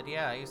nodded and said,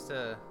 yeah, I used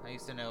to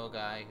know a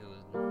guy who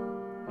would,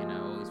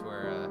 always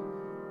wear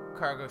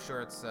cargo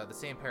shorts, the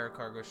same pair of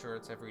cargo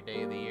shorts every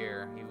day of the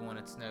year, even when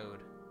it snowed.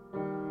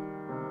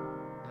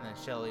 And then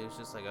Shelly was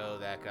just like, oh,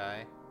 that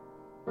guy.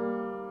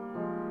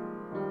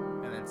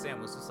 And then Sam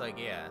was just like,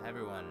 yeah,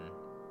 everyone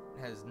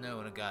has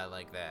known a guy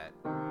like that.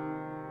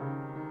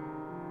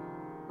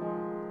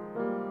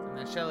 And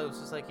then Shelly was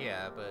just like,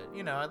 yeah, but,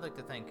 I'd like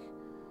to think,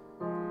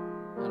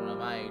 I don't know,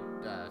 my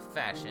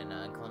fashion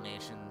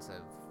inclinations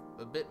have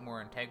a bit more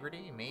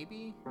integrity,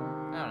 maybe? I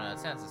don't know, it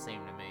sounds the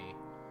same to me.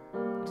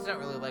 I just don't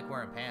really like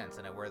wearing pants,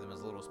 and I wear them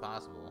as little as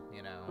possible,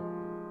 And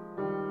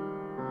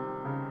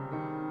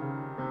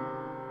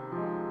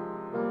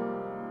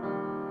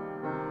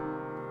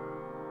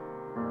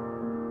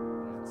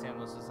Sam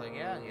was just like,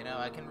 yeah,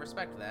 I can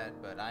respect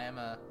that, but I'm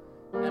a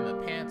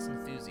pants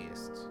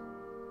enthusiast.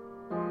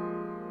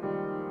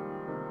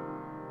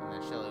 And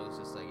then Shelly was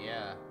just like,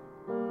 yeah,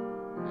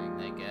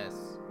 I guess.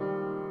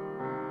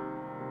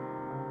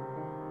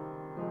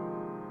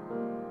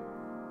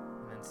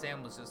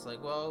 Sam was just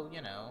like, well, do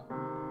you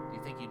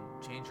think you'd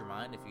change your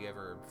mind if you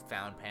ever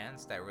found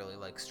pants that really,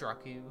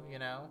 struck you,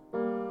 And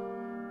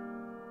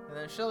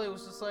then Shelly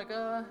was just like,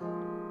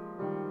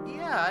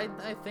 yeah,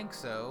 I think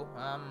so.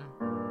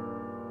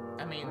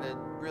 I mean, that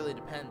really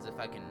depends if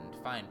I can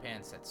find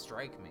pants that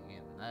strike me,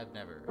 and I've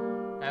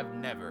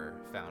never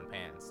found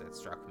pants that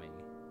struck me.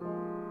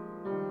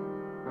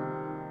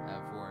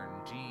 I've worn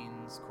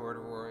jeans,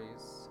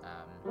 corduroys,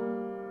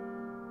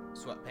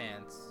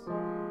 sweatpants.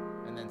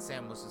 And then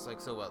Sam was just like,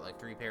 so what,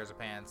 3 pairs of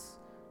pants?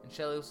 And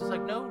Shelly was just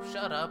like, no,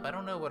 shut up. I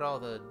don't know what all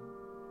the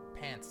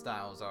pant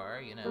styles are,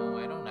 I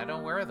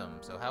don't wear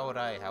them. So how would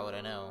I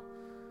know?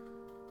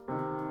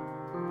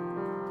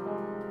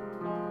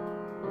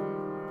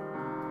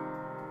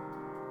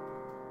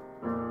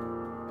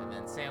 And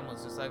then Sam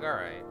was just like, all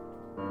right.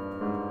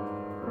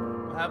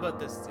 Well, how about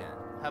this then?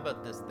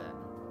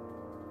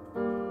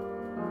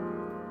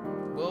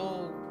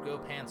 We'll go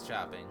pants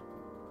shopping.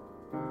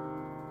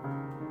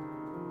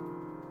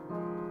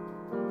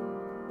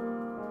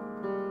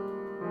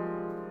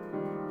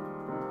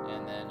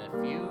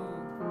 If you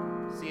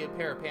see a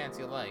pair of pants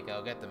you like,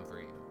 I'll get them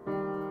for you.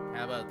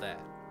 How about that?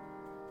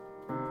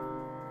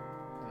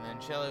 And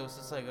then Shelly was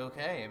just like,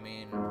 okay, I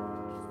mean,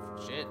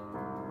 shit,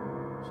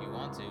 if you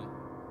want to.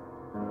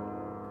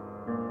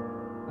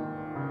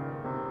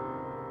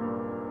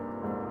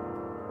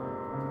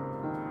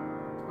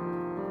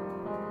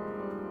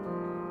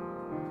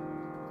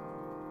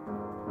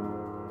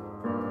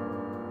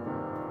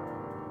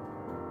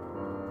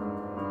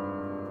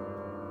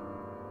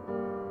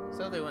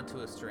 So they went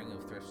to a string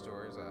of thrift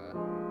stores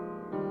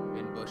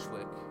in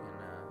Bushwick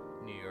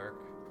in New York.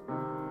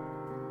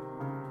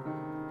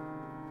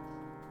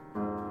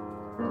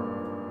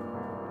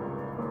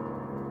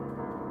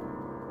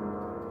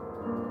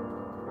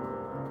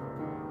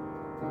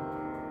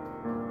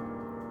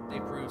 They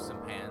perused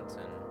some pants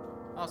and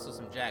also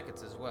some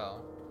jackets as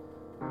well.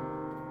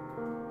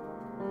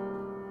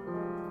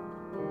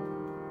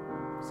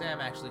 Sam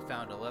actually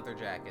found a leather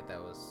jacket that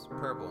was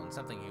purple and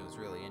something he was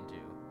really into.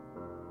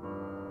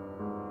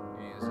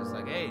 Just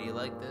like, hey, do you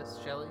like this,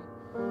 Shelly?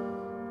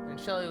 And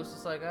Shelly was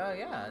just like, oh,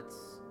 yeah,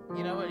 it's,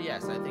 you know what,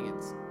 yes, I think it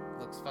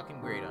looks fucking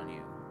great on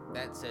you.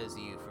 That says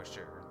you for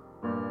sure.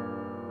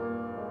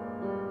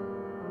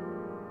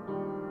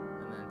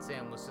 And then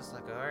Sam was just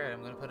like, alright,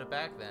 I'm gonna put it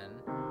back then.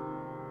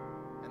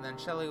 And then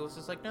Shelly was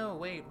just like, no,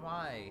 wait,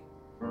 why?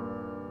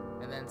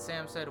 And then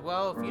Sam said,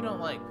 well, if you don't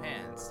like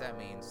pants, that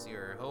means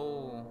your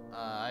whole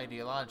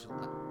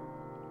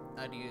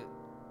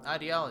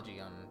ideology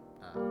on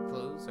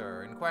clothes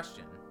are in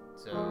question.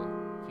 So,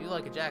 if you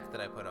like a jacket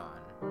that I put on,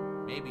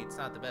 maybe it's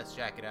not the best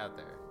jacket out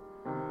there.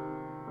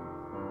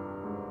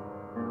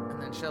 And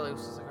then Shelly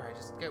was just like, alright,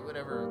 just get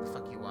whatever the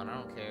fuck you want, I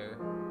don't care.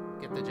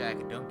 Get the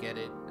jacket, don't get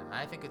it.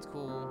 I think it's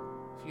cool.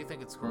 If you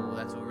think it's cool,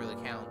 that's what really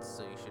counts,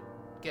 so you should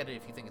get it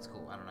if you think it's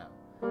cool, I don't know.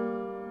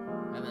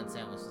 And then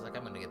Sam was just like,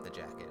 I'm gonna get the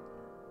jacket.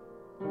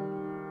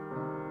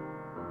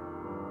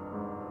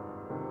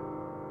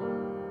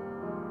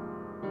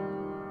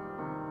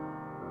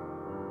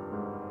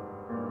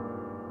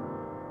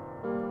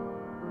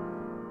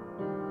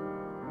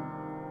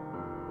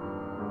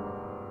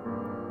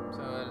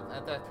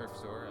 At that thrift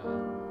store,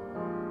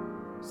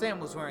 Sam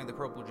was wearing the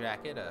purple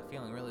jacket,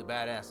 feeling really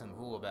badass and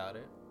cool about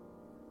it.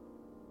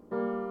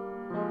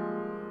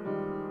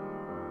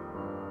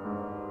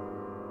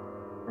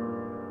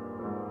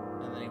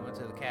 And then he went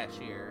to the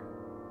cashier,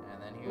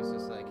 and then he was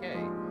just like,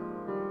 hey,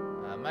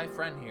 my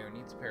friend here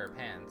needs a pair of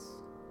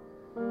pants.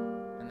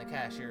 And the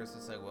cashier was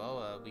just like,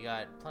 well, we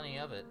got plenty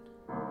of it,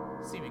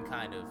 seeming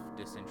kind of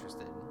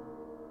disinterested.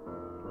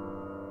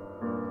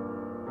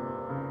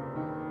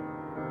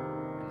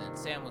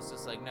 then Sam was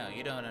just like, no,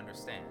 you don't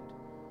understand.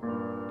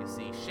 You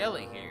see,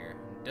 Shelly here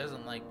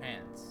doesn't like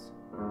pants.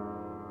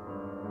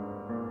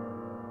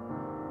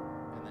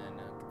 And then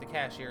the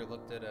cashier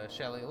looked at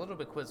Shelly a little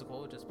bit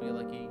quizzical, just be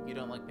like, you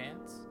don't like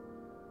pants?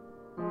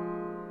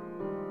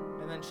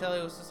 And then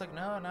Shelly was just like,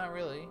 no, not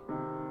really.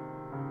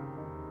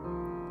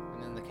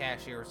 And then the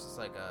cashier was just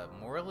like,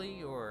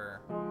 morally,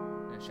 or...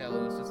 And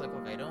Shelly was just like,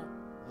 look, I don't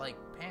like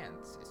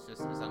pants. It's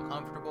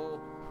uncomfortable.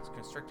 It's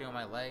constricting on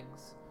my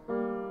legs. And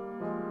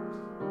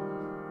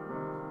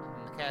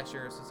then the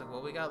cashier is just like,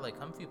 well, we got like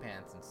comfy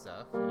pants and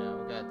stuff, you know.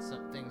 We got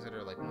some things that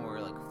are like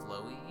more like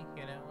flowy,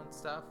 you know, and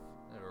stuff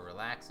that are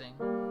relaxing.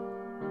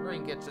 Or you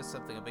can get just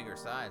something a bigger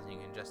size and you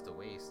can adjust the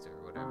waist or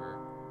whatever.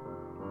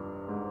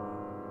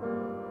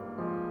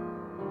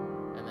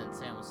 And then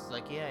Sam was just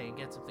like, yeah, you can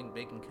get something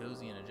big and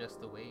cozy and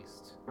adjust the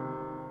waist.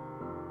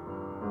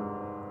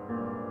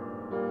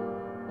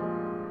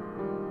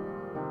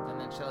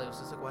 Shelly was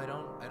just like,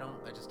 well,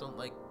 I just don't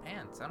like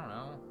pants. I don't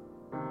know.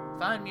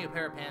 Find me a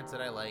pair of pants that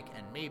I like,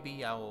 and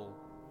maybe I will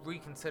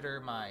reconsider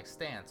my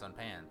stance on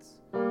pants.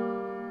 The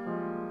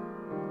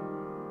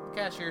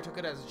cashier took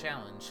it as a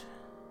challenge.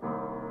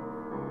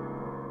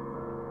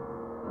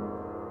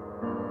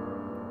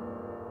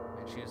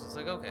 And she was just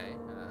like, okay,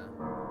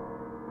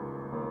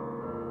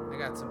 I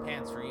got some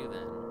pants for you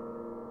then.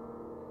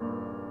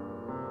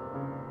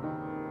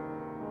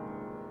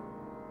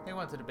 They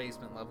went to the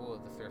basement level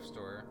of the thrift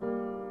store.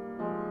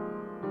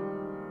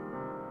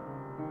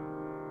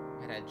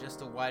 It had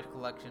just a wide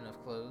collection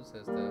of clothes,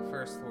 as the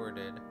first floor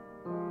did.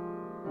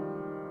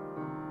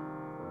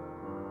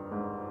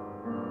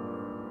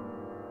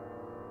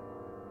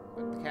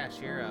 But the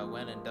cashier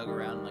went and dug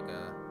around like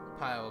a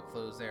pile of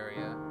clothes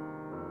area,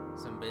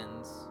 some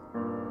bins.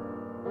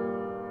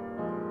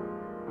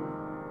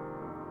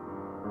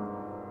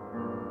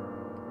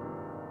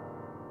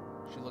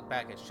 She looked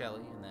back at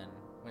Shelly and then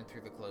went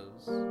through the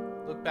clothes.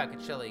 Looked back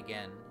at Shelly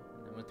again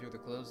and then went through the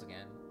clothes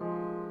again.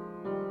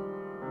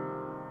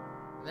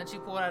 And then she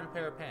pulled out a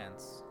pair of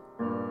pants.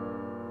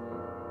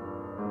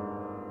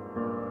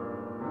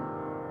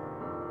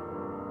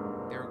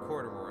 They were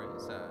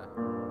corduroys,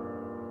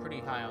 pretty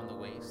high on the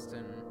waist,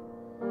 and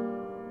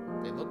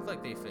they looked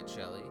like they fit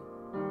Shelly.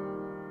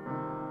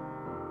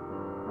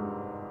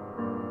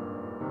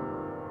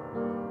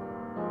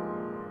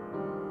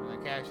 And the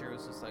cashier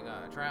was just like,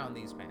 try on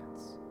these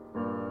pants.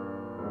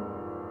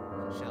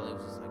 And Shelly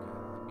was just like,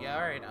 yeah,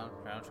 alright,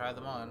 I'll try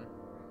them on.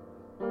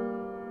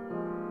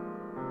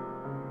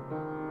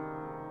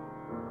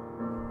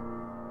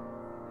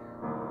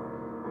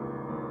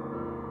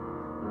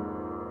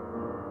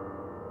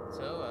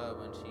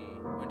 When she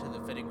went to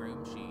the fitting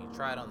room, she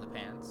tried on the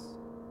pants.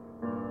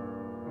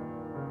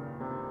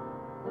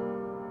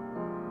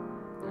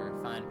 They're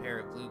a fine pair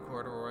of blue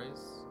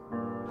corduroys,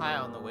 high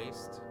on the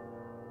waist.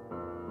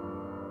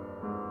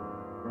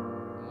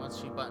 And once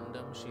she buttoned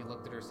them, she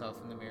looked at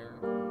herself in the mirror.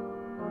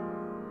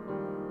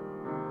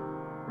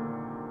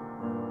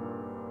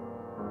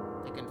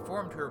 They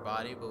conformed to her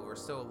body, but were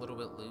still a little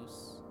bit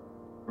loose,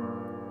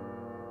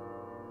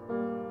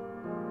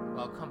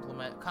 while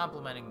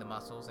complementing the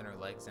muscles in her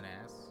legs and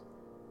ass.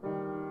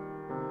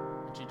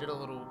 And she did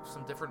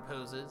some different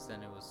poses,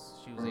 and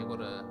she was able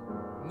to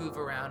move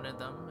around in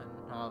them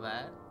and all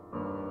that.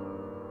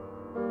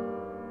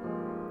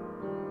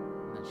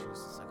 And then she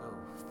was just like, oh,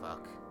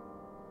 fuck.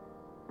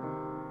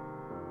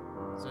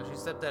 So she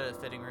stepped out of the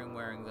fitting room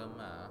wearing them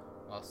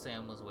while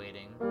Sam was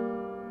waiting.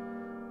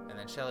 And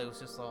then Shelly was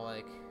just all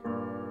like,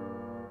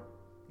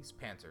 these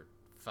pants are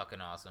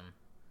fucking awesome.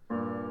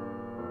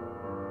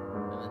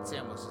 And then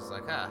Sam was just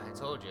like, I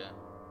told you.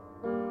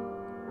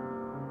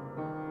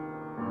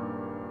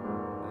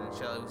 And then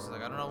Shelly was just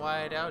like, I don't know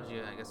why I doubted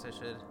you. I guess I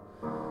should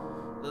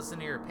listen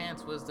to your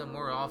pants wisdom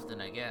more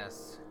often, I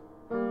guess.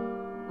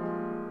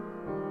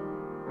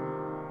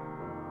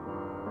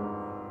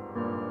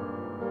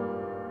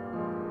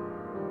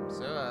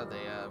 So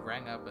they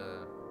rang up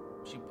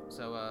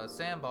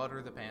Sam bought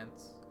her the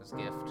pants as a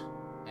gift,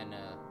 and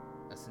a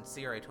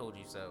sincere I told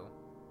you so.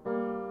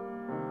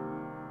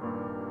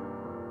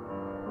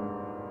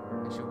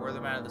 And she wore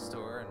them out of the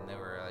store, and they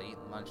were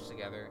eating lunch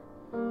together.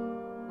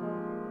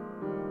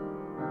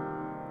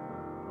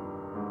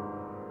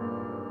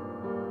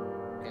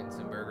 Getting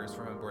some burgers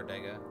from a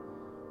bodega.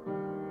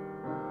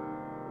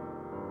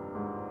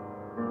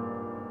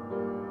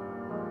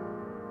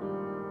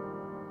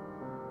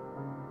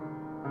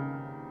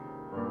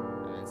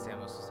 And then Sam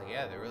was just like,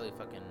 yeah, they're really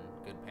fucking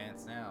good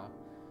pants now.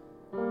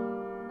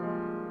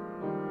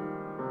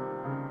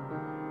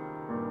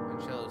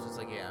 And Shelly was just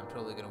like, yeah, I'm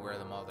totally gonna wear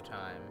them all the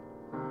time.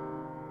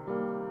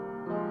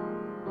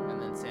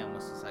 And then Sam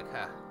was just like,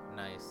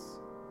 nice.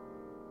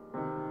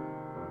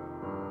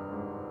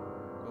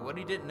 But what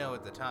he didn't know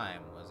at the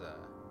time was,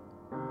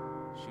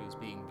 she was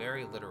being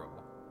very literal.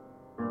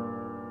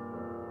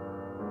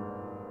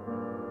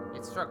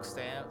 It struck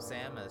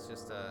Sam as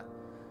just,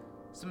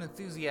 some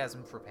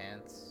enthusiasm for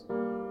pants.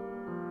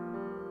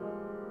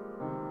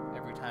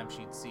 Every time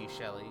she'd see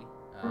Shelly,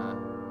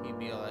 he'd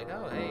be all like,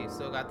 oh, hey,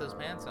 still got those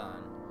pants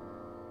on.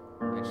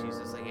 And she's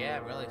just like, yeah,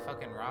 I'm really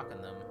fucking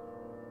rocking them.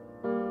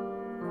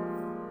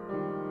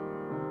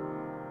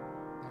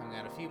 Hung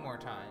out a few more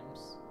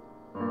times.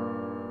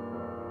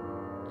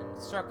 And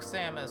it struck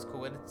Sam as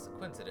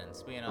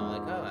coincidence, being all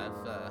like, oh,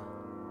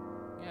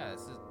 yeah, I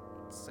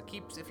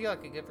feel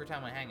like every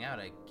time I hang out,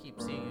 I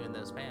keep seeing you in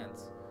those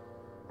pants.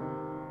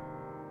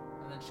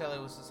 And then Shelly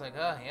was just like,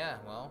 oh, yeah,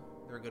 well,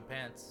 they're good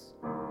pants.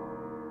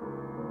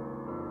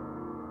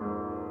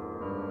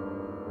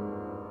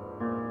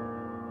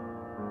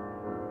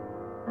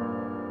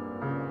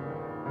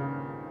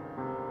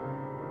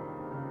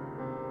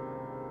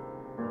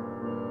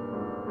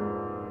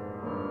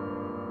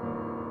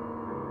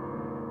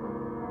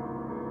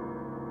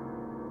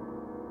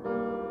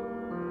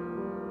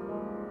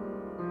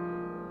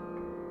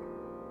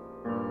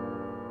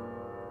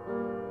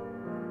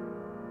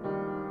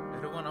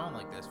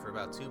 For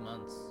about 2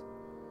 months.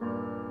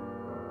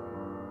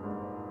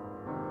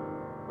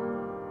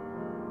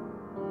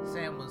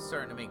 Sam was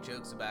starting to make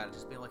jokes about it,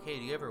 just being like, hey,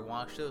 do you ever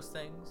watch those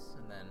things?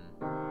 And then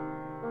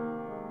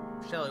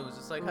Shelly was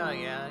just like, oh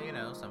yeah, you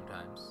know,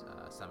 sometimes.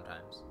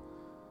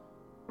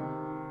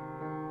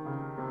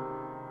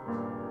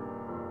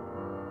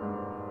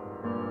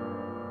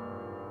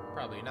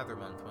 Probably another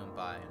month went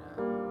by,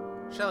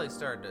 and Shelly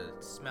started to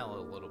smell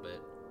a little bit.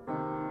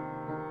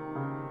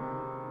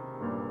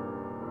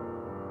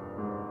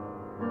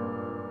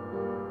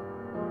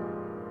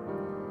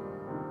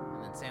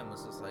 Sam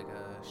was just like,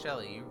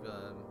 Shelly,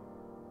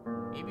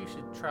 maybe you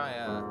should try,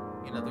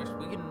 we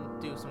can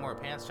do some more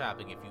pants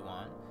shopping if you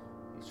want.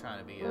 He's trying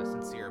to be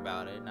sincere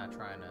about it, not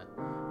trying to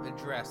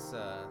address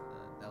the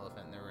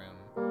elephant in the room.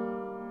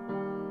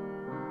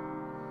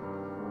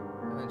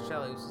 And then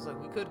Shelly was just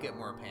like, we could get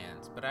more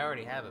pants, but I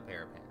already have a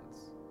pair of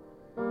pants.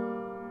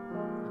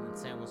 And then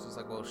Sam was just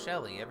like, well,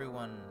 Shelly,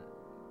 everyone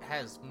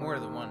has more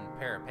than one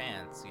pair of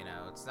pants, you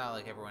know. It's not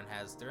like everyone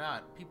has,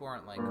 people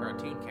aren't like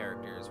cartoon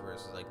characters where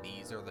it's like,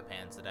 these are the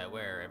pants that I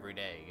wear every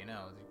day, you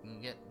know. You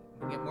can get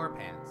more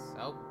pants.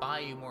 I'll buy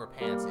you more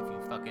pants if you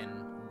fucking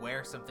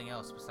wear something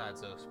else besides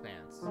those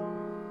pants.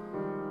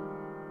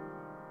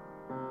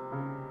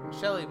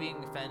 Shelly,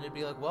 being offended,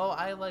 be like, well,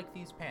 I like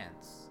these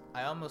pants.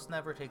 I almost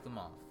never take them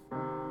off.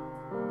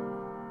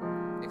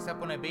 Except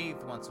when I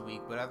bathe once a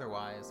week, but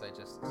otherwise I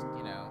just,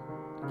 you know,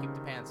 I keep the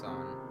pants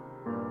on.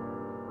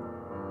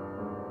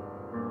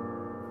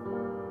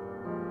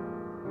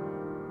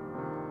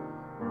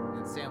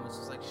 And Sam was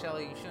just like,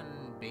 Shelly, you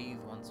shouldn't bathe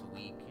once a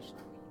week. You should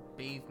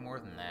bathe more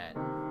than that.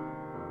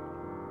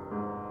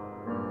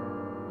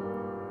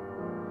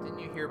 Didn't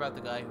you hear about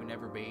the guy who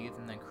never bathed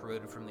and then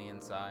corroded from the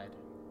inside?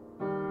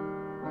 And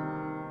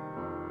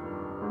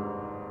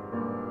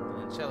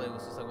then Shelly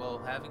was just like,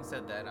 well, having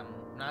said that, I'm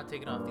not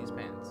taking off these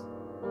pants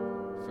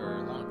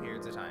for long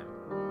periods of time.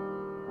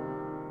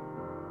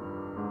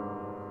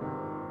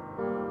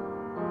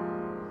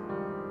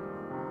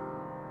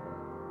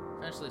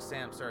 Eventually,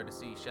 Sam started to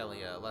see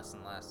Shelly less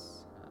and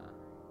less.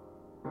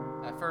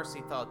 At first,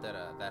 he thought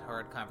that that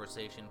hard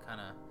conversation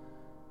kind of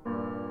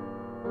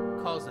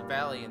caused a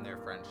valley in their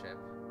friendship.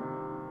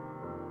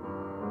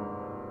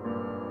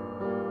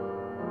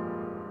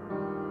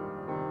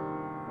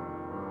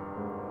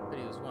 But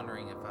he was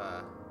wondering if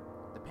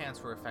the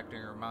pants were affecting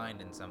her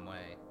mind in some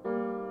way.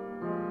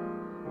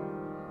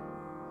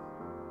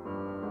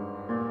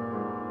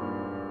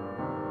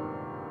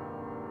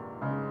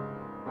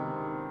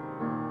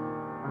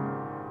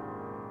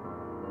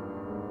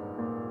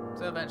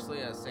 So eventually,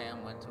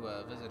 Sam went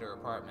to visit her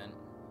apartment.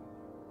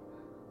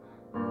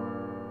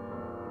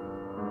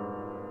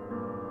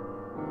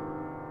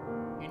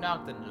 He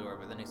knocked on the door,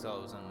 but then he saw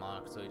it was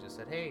unlocked, so he just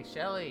said, hey,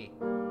 Shelly!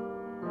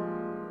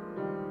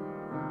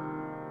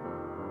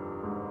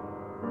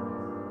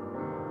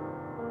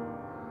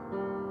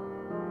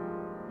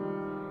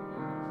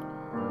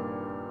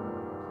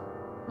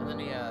 And then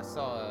he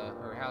saw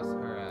her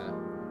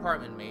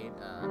apartment mate,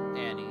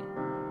 Annie.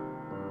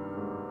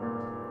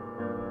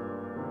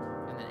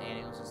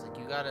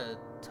 You gotta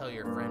tell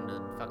your friend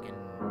to fucking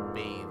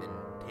bathe and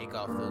take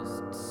off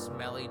those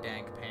smelly,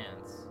 dank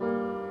pants.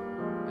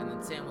 And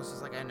then Sam was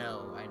just like, I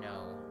know.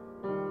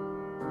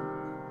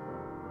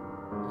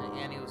 And then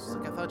Annie was just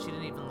like, I thought she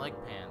didn't even like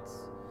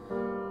pants.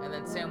 And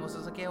then Sam was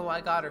just like, yeah, well,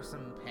 I got her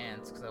some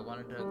pants because I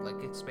wanted to,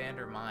 like, expand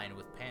her mind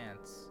with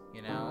pants,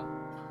 you know?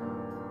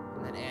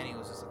 And then Annie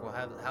was just like,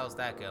 well, how's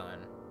that going?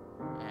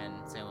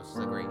 And Sam was just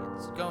like, great,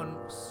 it's going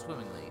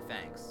swimmingly,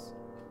 thanks.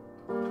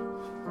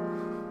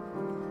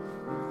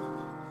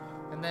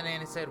 And then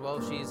Annie said,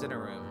 well, she's in her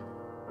room.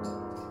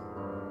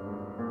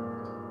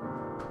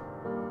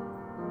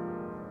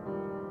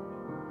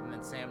 And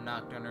then Sam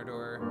knocked on her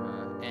door.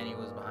 Annie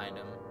was behind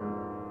him.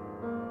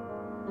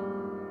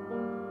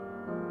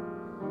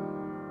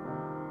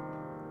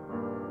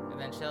 And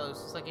then Shelly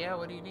was just like, yeah,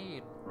 what do you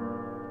need?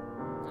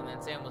 And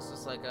then Sam was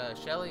just like,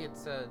 Shelly,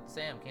 it's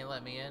Sam, can you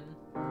let me in?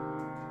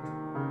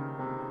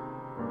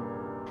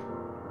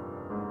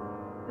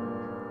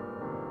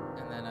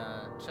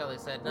 Shelly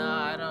said, no,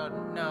 I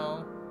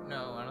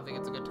don't think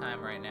it's a good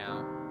time right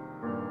now.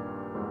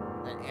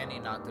 then Annie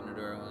knocked on the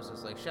door and was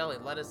just like, Shelly,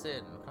 let us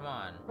in. Come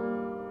on.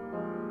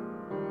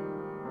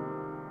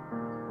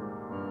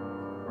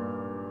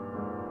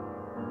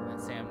 And then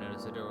Sam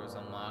noticed the door was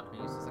unlocked, and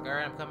he was just like,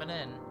 alright, I'm coming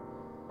in.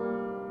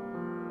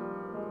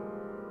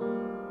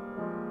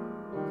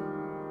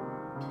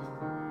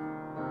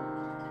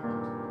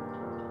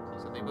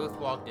 So they both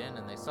walked in,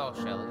 and they saw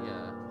Shelly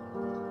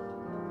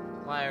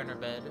lie on her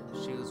bed.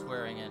 She was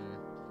wearing an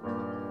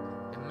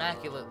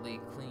immaculately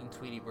clean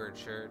Tweety Bird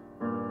shirt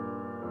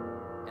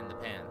and the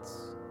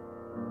pants.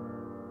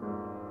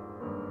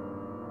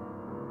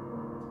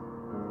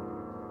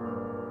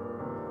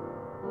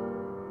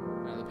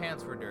 Now, the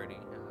pants were dirty.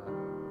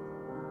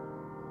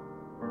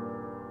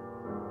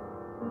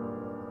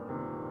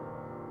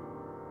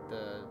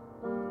 The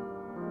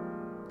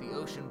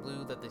ocean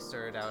blue that they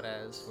started out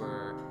as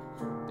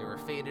they were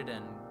faded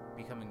and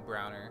becoming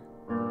browner.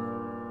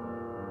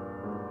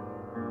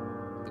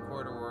 The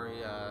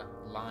corduroy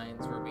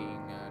lines were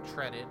being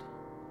treaded,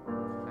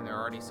 and there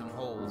are already some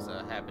holes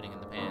happening in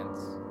the pants.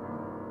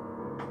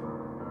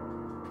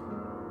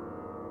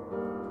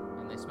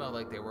 And they smelled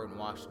like they weren't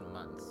washed in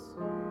months.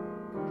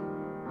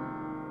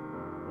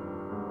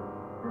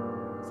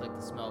 It's like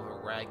the smell of a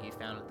rag you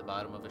found at the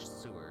bottom of a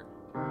sewer.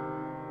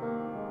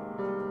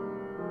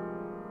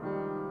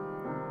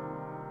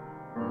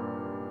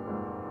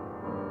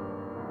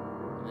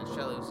 And then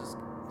Shelly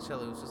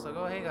was just like,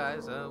 oh, hey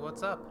guys,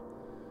 what's up?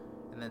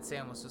 And then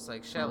Sam was just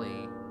like,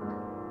 Shelly,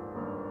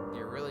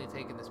 you're really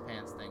taking this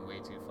pants thing way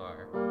too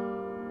far.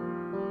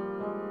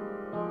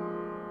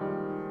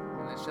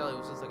 And then Shelly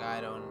was just like,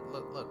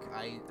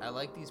 I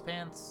like these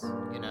pants.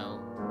 You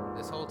know,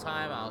 this whole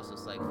time I was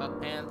just like,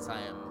 fuck pants, I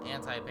am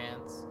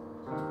anti-pants.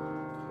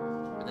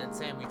 But then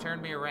Sam, you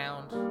turned me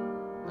around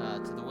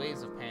to the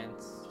ways of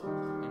pants,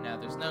 and now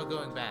there's no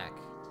going back.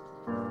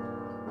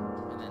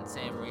 And then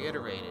Sam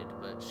reiterated,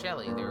 but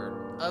Shelly, there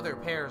are other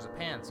pairs of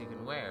pants you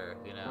can wear,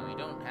 you know, you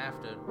don't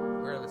have to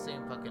wear the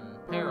same fucking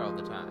pair all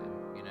the time,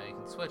 you know, you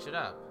can switch it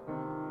up.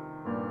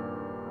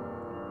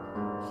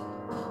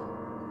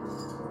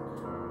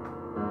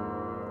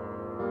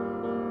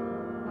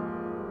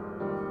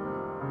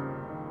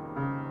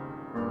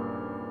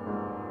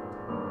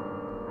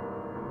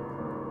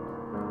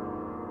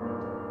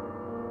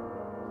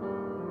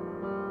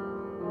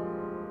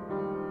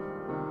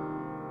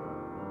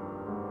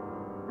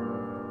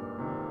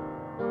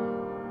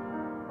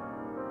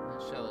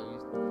 Shelly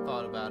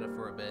thought about it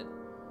for a bit.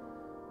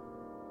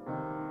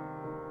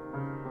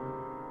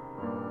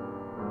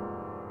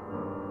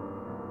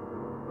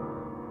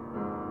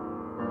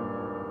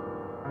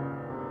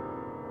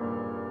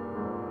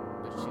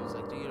 But she was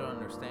like, dude, you don't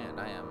understand.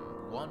 I am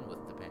one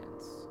with the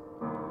pants.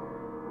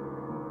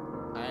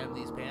 I am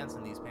these pants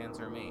and these pants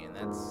are me, and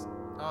that's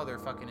all there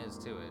fucking is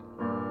to it.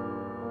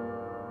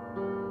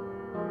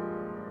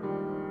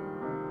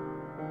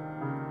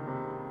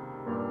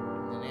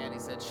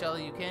 Said,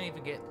 Shelly, you can't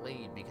even get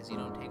laid because you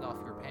don't take off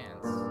your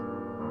pants.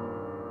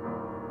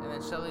 And then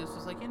Shelly was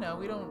just like, you know,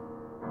 we don't,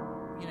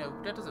 you know,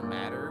 that doesn't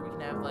matter. We can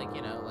have, like,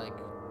 you know, like,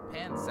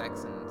 pants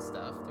sex and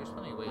stuff. There's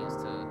plenty of ways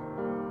to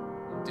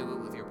do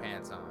it with your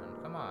pants on.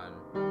 Come on.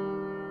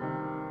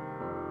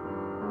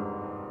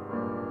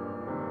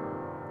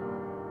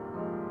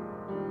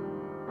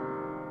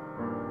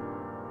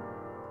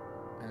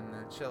 And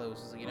then Shelly was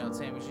just like, you know,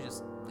 Sam, you should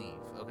just leave,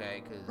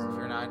 okay? Because if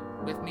you're not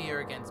with me or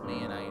against me,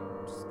 and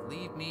just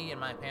leave me and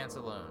my pants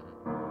alone.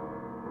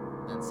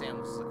 Then Sam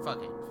was like,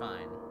 fuck it,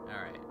 fine,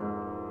 alright.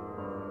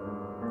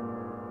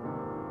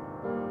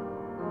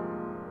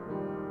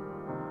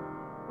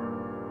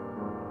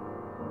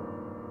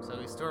 So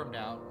he stormed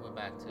out, went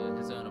back to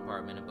his own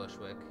apartment in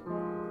Bushwick.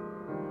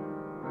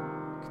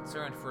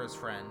 Concerned for his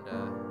friend,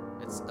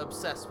 it's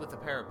obsessed with a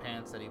pair of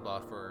pants that he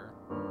bought for her.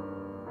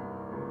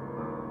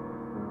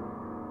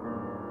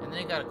 And then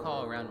he got a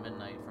call around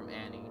midnight from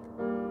Annie.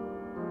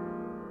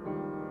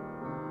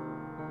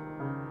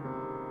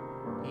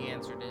 He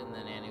answered it, and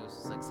then Annie was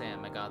just like,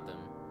 Sam, I got them.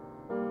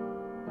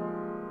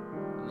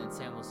 And then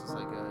Sam was just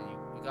like,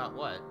 you got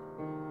what?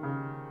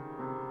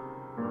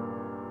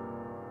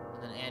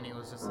 And then Annie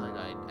was just like,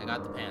 I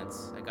got the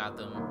pants. I got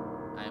them.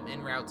 I am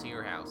en route to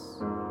your house.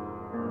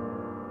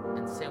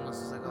 And Sam was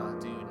just like, oh,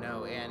 dude,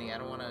 no, Annie, I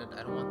don't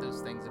want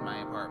those things in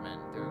my apartment.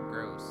 They're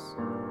gross.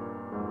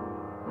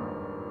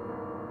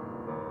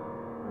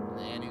 And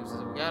then Annie was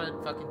just like, we gotta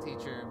fucking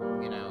teach her,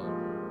 you know,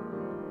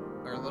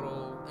 our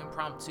little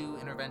impromptu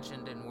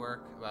intervention didn't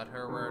work about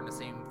her wearing the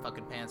same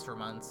fucking pants for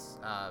months,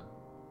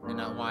 and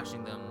not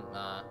washing them.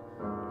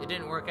 It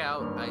didn't work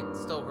out. I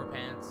stole her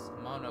pants.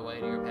 I'm on my way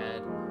to your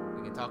pad.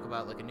 We can talk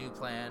about, like, a new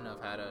plan of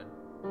how to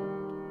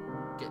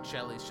get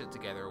Shelly's shit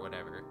together or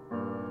whatever.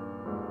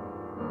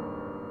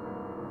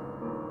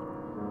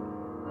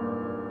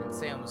 And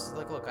Sam was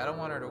like, look, I don't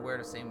want her to wear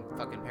the same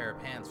fucking pair of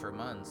pants for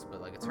months, but,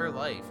 like, it's her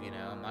life, you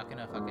know? I'm not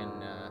gonna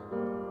fucking,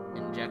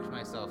 inject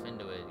myself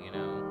into it, you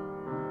know?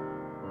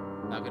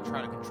 I'm not gonna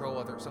try to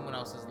control someone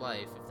else's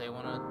life. If they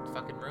wanna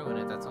fucking ruin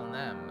it, that's on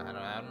them. I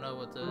don't know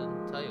what to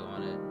tell you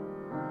on it.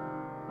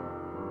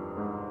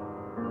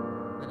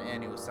 Then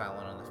Annie was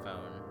silent on the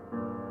phone.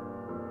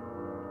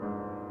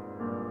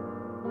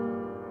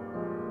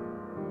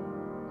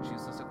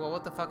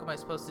 fuck am I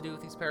supposed to do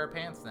with these pair of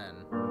pants then?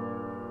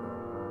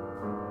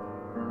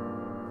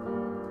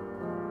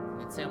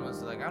 And Sam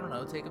was like, I don't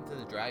know, take them to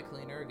the dry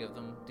cleaner, do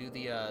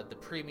the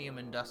premium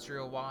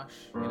industrial wash,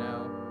 you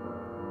know,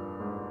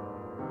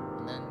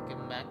 and then give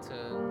them back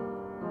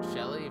to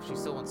Shelly if she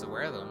still wants to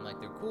wear them. Like,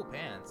 they're cool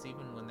pants,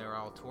 even when they're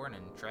all torn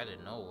and shredded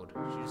and old.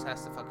 She just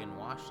has to fucking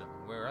wash them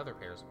and wear other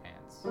pairs of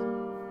pants.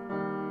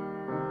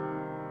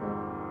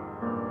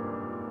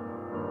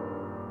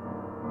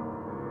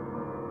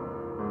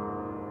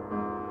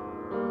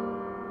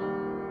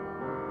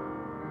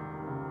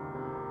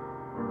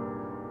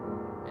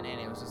 And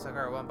Annie was just like,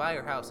 alright, well, I'm by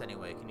your house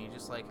anyway. Can you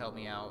just, like, help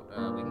me out?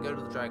 We can go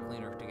to the dry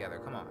cleaner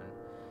together. Come on.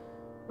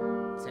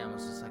 Sam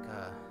was just like,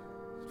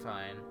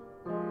 fine.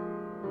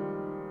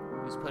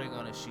 He was putting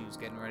on his shoes,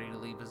 getting ready to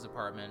leave his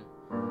apartment,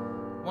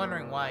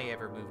 wondering why he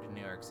ever moved to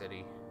New York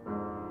City.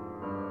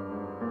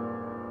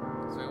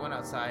 So he went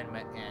outside and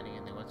met Annie,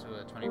 and they went to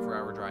a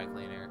 24-hour dry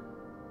cleaner.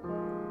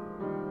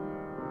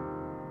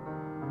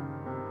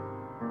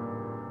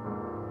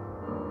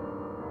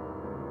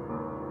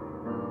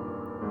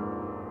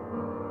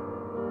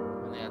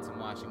 And they had some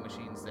washing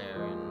machines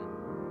there,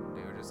 and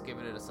they were just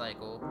giving it a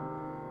cycle.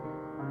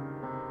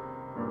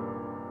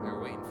 They were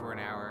waiting for an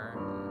hour.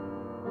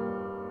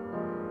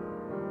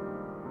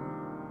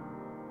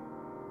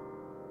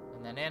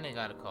 And then Annie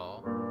got a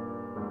call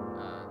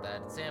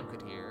that Sam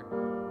could hear.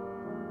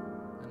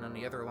 And on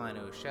the other line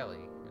it was Shelly.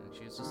 And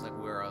she was just like,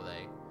 where are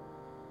they?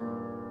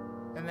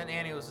 And then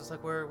Annie was just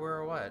like, where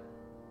are what?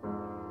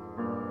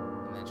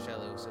 And then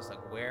Shelly was just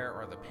like, where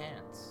are the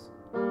pants?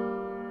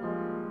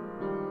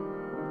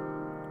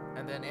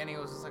 And then Annie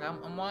was just like,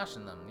 I'm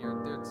washing them.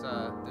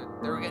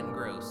 They're getting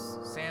gross.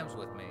 Sam's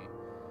with me.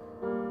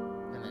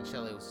 And then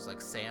Shelly was just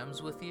like,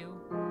 Sam's with you?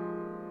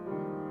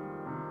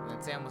 And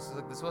then Sam was just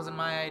like, this wasn't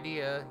my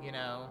idea, you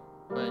know,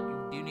 but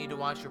you do need to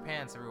wash your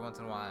pants every once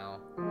in a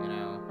while, you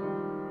know.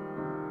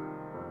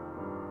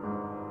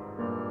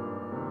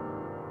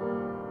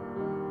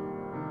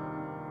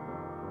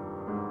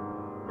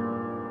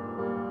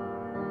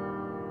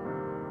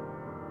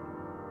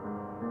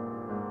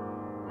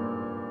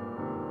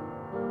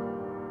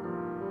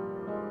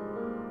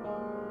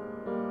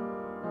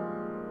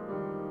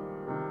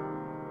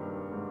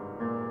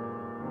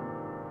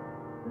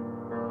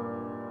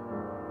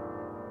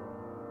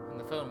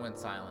 Phone went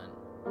silent,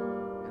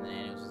 and then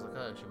Annie was just like,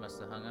 oh, she must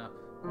have hung up.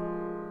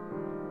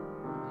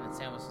 And then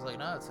Sam was just like,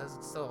 no, it says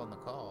it's still on the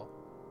call.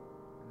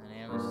 And then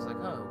Annie was just like,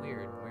 oh,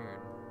 weird.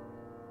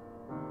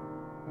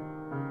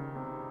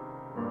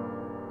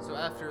 So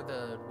after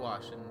the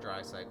wash and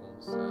dry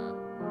cycles,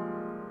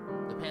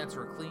 the pants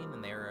were clean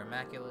and they were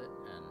immaculate,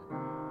 and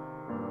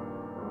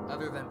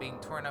other than being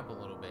torn up a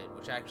little bit,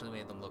 which actually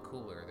made them look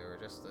cooler, they were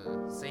just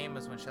the same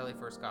as when Shelly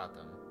first got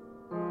them.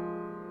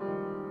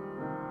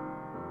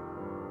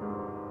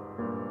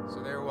 So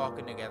they were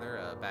walking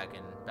together back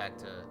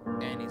to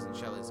Annie's and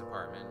Shelly's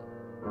apartment.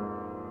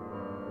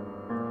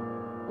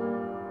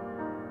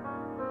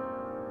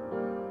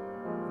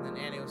 And then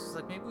Annie was just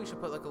like, maybe we should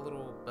put like a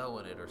little bow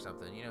in it or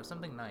something, you know,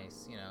 something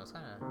nice. You know, it's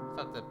kind of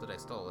fucked up that I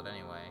stole it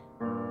anyway.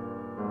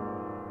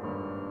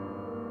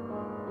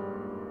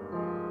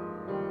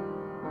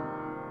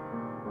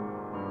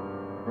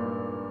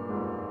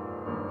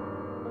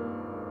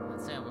 And then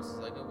Sam was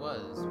just like, it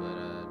was,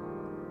 but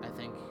I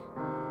think,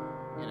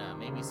 you know,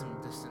 maybe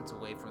some distance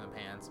away from the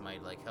pants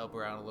might, like, help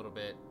her out a little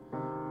bit.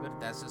 But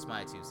that's just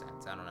my 2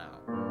 cents. I don't know.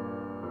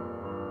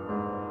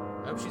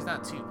 I hope she's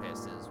not too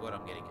pissed is what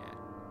I'm getting at.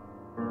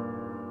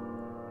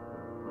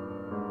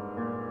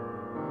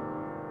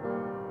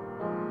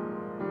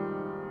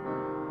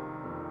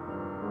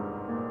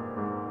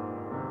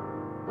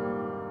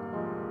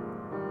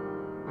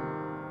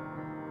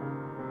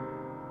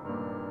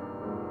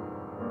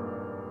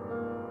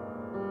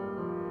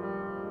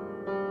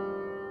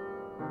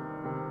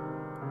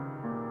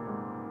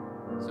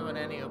 So when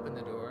Annie opened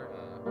the door,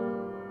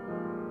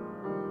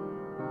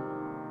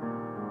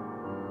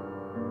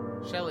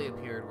 Shelly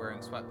appeared wearing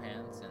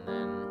sweatpants and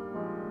then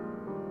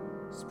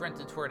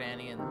sprinted toward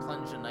Annie and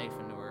plunged a knife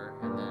into her.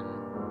 And then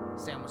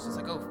Sam was just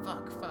like, oh,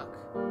 fuck.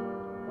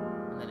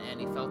 And then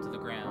Annie fell to the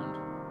ground.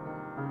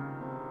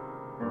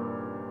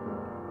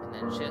 And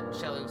then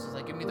Shelly was just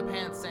like, give me the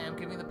pants, Sam,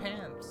 give me the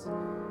pants.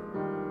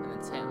 And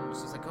then Sam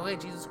was just like, oh, hey,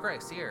 Jesus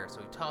Christ, here.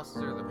 So he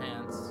tosses her the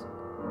pants.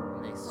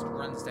 And he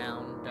runs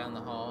down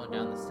the hall and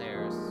down the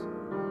stairs.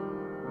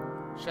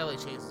 Shelly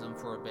chases him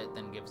for a bit,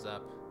 then gives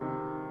up.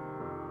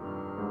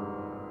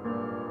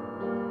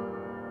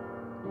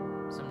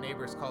 Some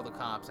neighbors call the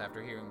cops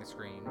after hearing the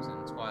screams,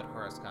 and squad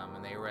cars come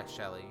and they arrest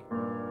Shelly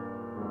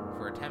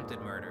for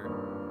attempted murder.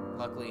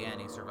 Luckily,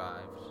 Annie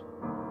survived.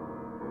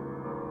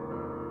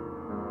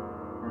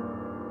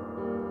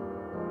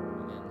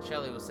 And then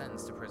Shelly was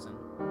sentenced to prison.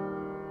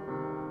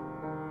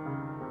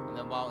 And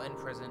then while in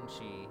prison,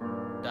 she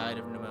died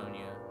of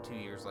pneumonia 2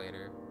 years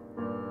later.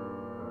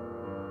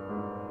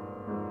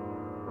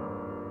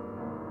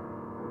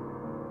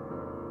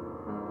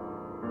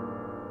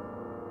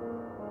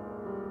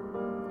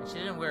 And she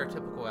didn't wear a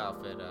typical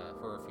outfit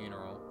for her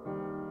funeral.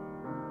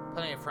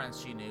 Plenty of friends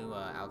she knew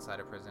outside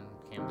of prison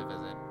came to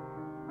visit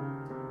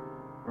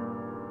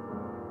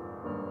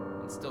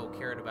and still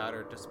cared about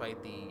her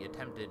despite the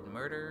attempted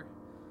murder.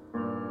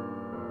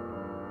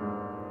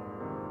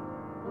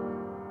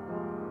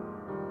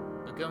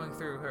 But going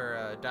through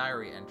her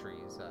diary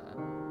entries,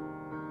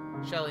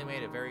 Shelley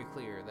made it very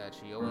clear that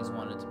she always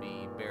wanted to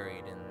be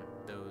buried in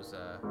those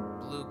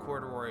blue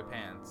corduroy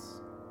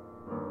pants.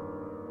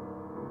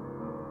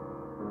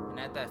 And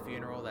at that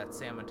funeral that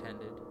Sam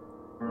attended,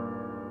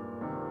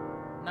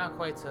 not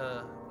quite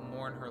to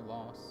mourn her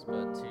loss,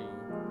 but to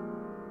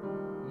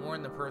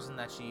mourn the person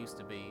that she used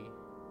to be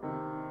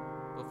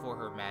before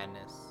her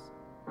madness,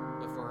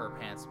 before her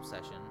pants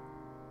obsession.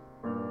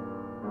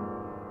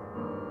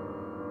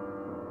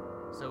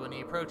 So when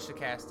he approached the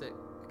casket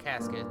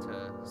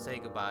to say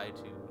goodbye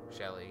to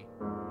Shelley,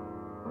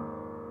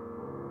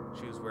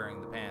 she was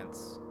wearing the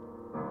pants.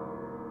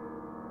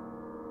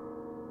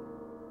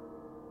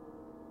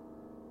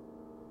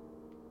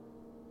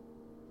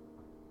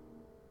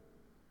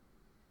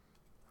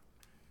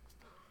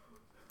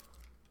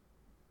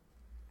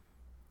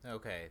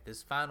 Okay,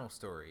 this final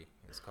story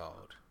is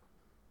called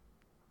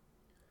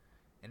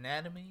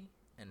Anatomy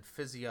and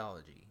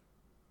Physiology,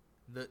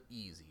 the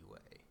Easy Way.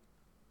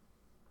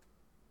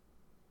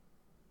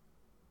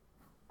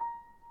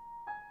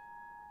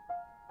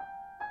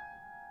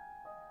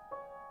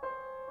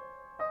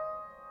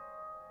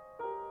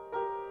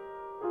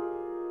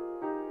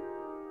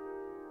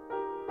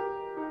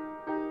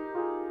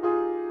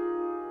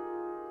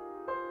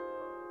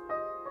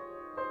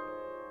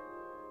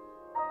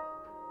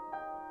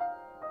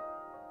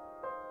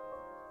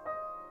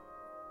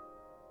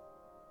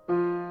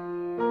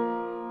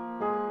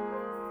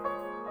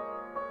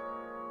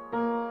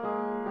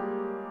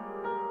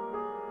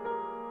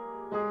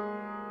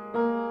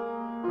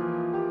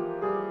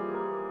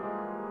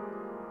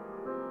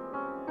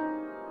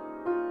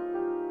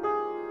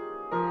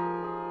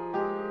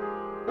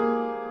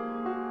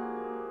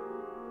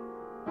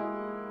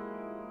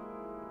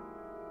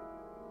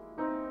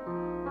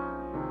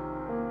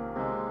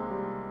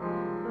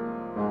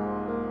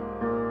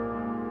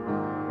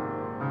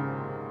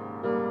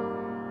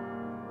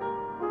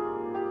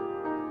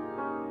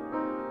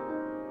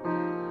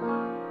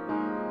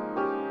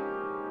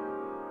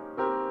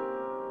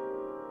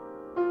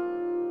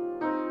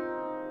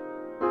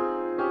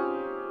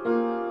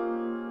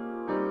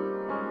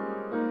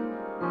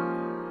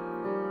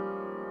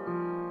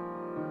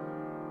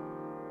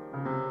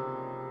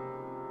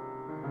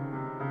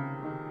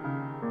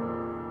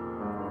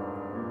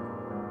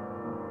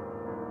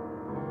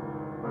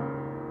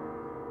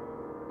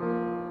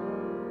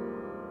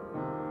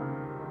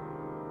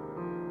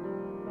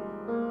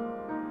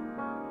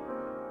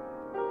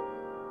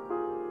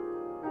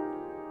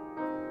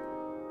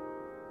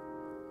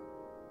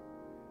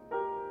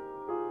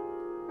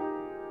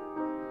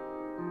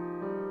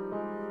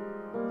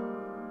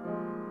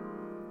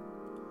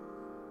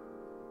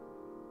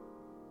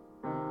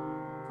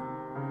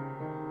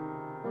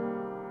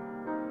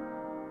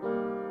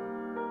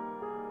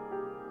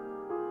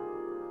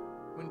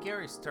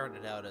 Gary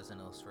started out as an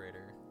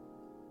illustrator,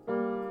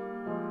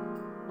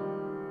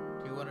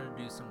 he wanted to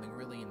do something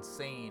really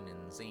insane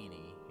and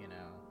zany, you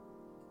know.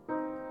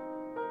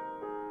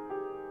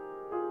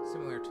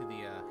 Similar to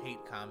the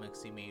hate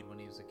comics he made when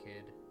he was a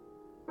kid.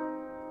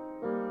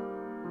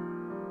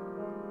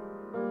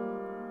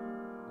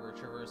 We're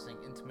traversing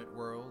intimate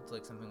worlds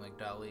like something like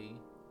Dali.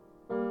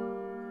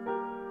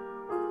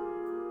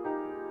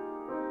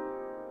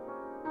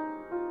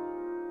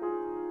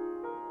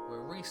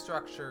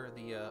 Restructure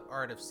the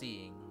art of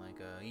seeing,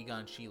 like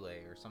Egon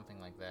Schiele or something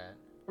like that.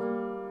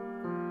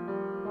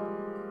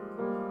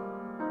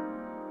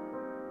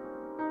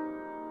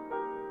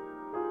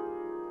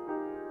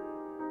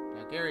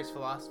 Now, Gary's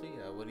philosophy,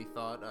 what he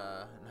thought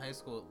in high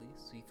school at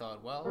least, he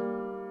thought, well,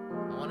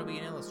 I want to be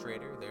an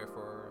illustrator,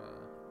 therefore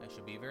I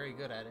should be very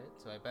good at it,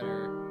 so I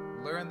better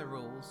learn the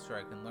rules so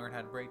I can learn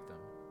how to break them.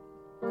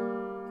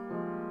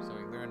 So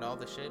he learned all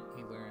the shit.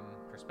 He learned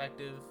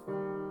perspective,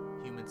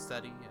 human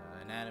study,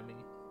 anatomy.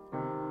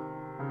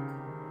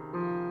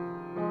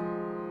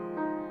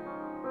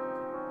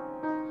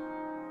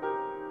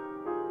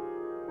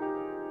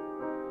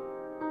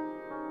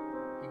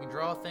 He can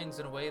draw things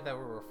in a way that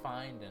were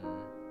refined and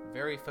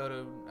very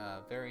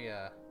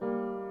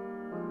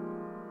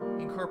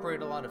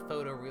incorporate a lot of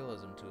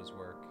photorealism to his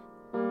work.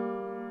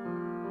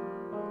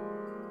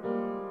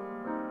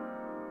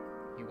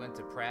 He went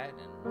to Pratt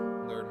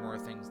and learned more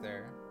things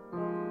there.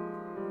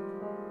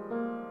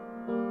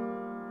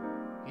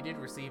 He did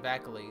receive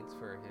accolades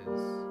for his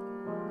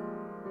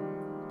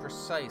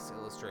precise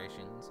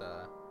illustrations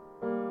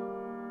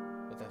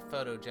with a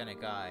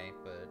photogenic eye,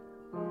 but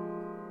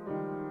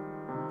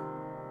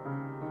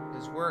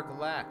his work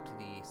lacked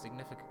the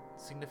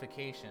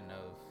signification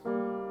of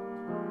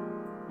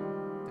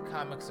the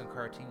comics and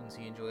cartoons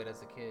he enjoyed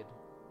as a kid.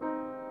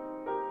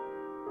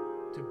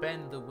 To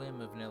bend the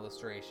whim of an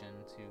illustration,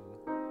 to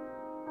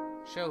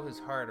show his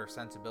heart or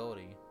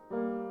sensibility.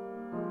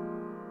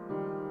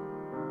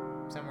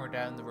 Somewhere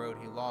down the road,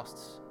 he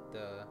lost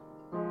the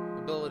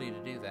ability to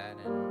do that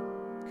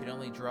and could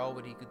only draw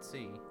what he could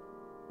see.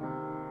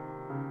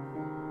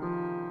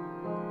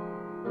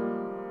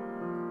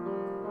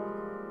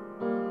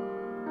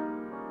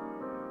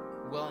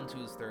 Well into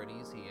his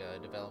 30s, he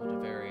developed a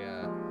very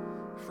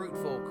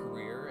fruitful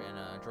career in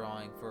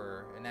drawing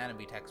for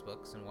anatomy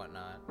textbooks and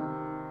whatnot.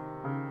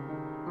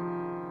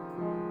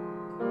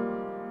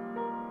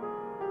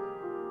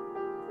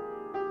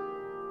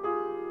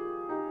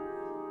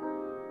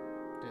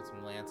 Did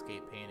some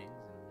landscape paintings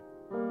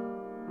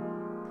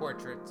and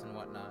portraits and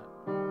whatnot.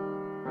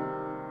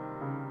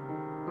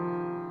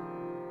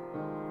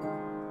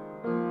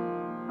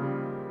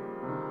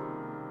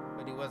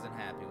 But he wasn't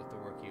happy with the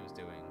work he was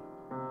doing.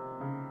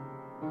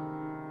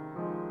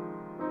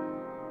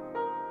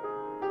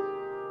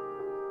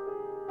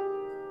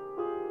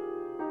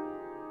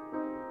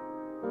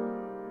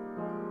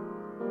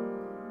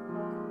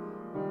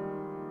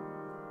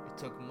 It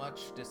took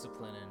much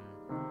discipline and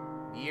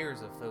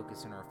years of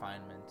focus and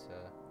refinement to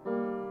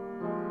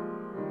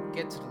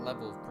get to the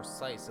level of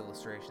precise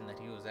illustration that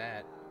he was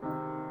at.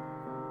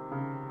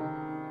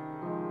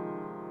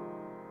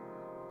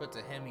 But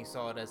to him, he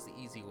saw it as the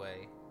easy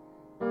way.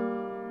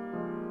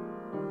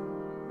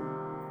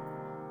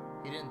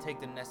 He didn't take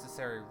the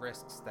necessary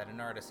risks that an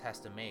artist has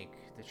to make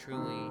to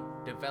truly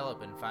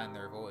develop and find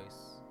their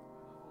voice.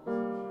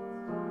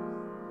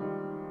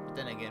 But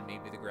then again,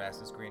 maybe the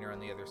grass is greener on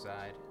the other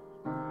side.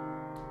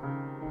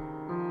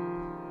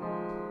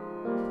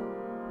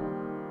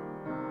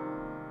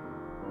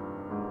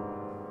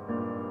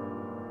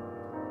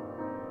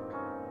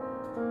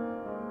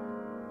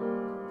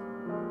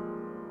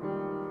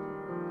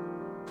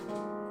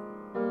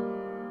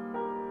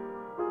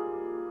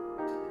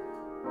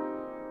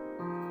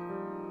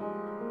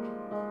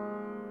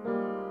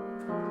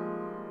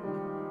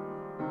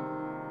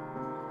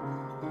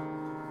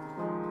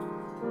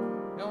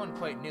 No one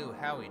quite knew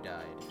how he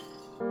died.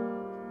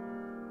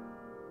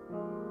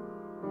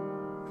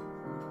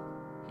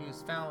 He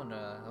was found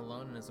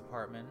alone in his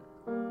apartment.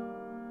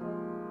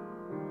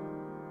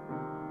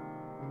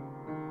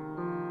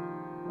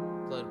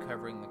 Blood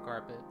covering the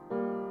carpet.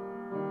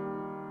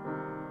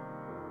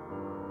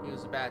 He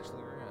was a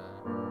bachelor,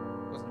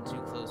 wasn't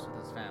too close with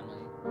his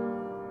family.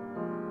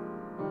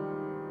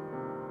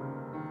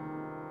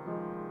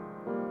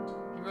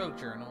 He wrote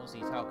journals.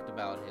 He talked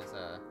about his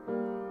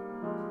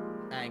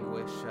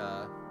anguish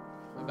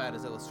about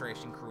his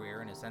illustration career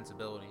and his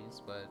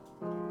sensibilities, but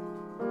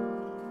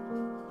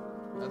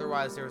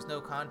otherwise there was no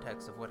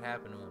context of what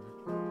happened to him.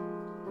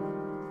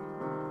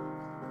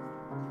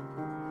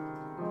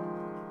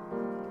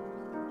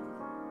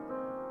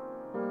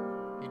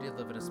 He did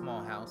live in a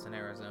small house in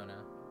Arizona.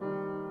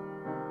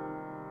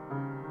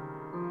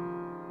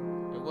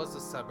 It was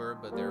a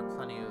suburb, but there were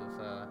plenty of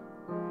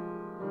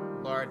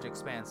large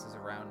expanses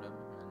around him,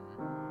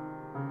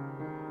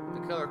 and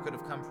the killer could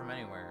have come from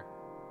anywhere.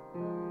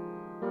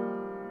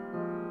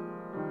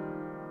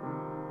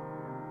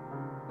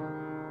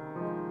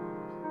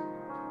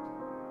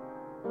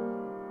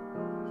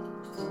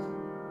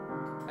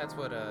 That's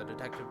what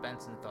Detective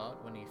Benson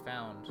thought when he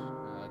found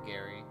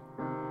Gary.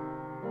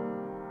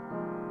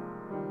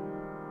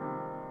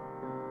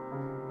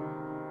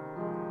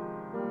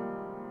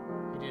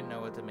 He didn't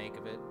know what to make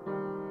of it.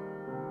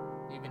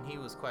 Even he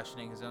was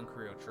questioning his own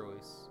career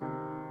choice.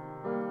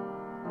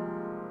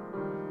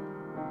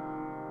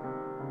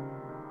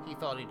 He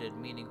thought he did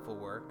meaningful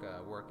work,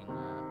 working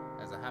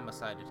as a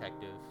homicide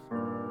detective.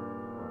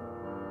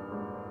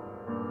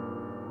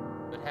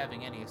 But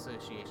having any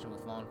association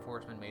with law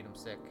enforcement made him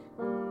sick.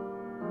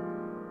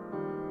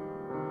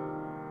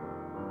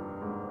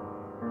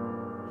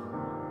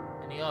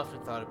 And he often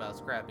thought about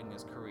scrapping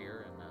his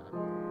career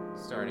and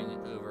starting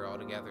it over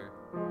altogether.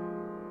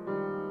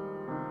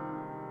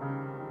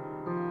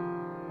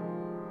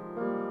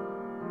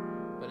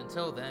 But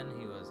until then,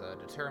 he was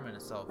determined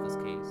to solve this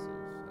case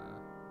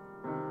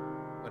of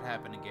what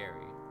happened to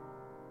Gary.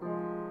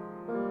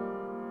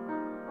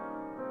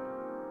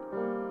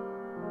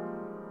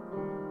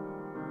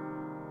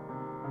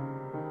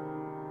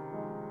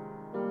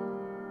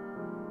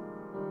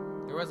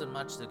 There wasn't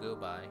much to go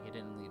by. He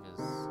didn't leave his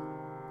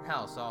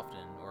house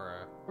often,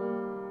 or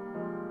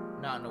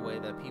not in a way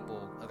that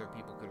other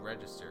people could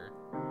register.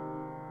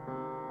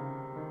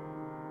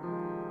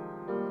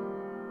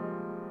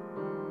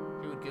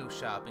 He would go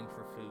shopping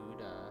for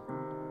food.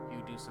 He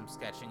would do some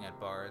sketching at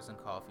bars and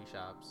coffee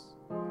shops.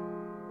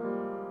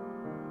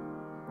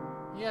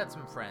 He had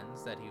some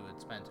friends that he would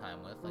spend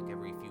time with, like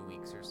every few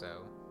weeks or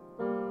so.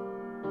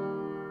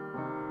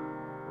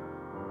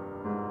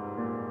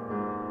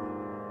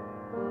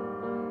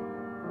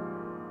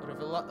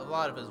 A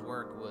lot of his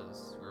work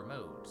was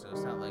remote, so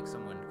it's not like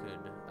someone could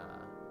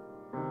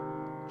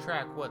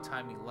track what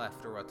time he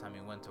left or what time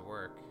he went to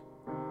work.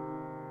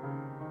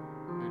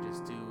 He would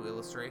just do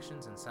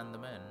illustrations and send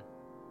them in.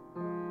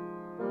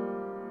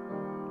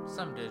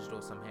 Some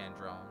digital, some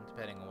hand-drawn,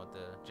 depending on what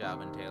the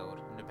job entailed,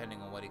 and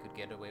depending on what he could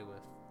get away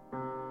with.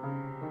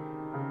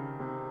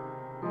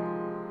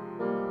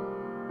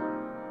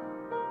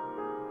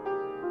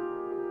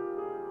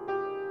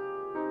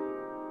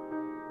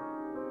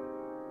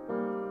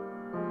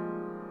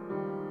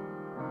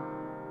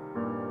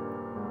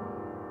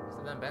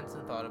 then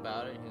Benson thought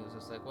about it, and he was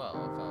just like, well,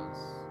 if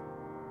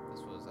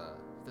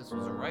this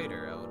was a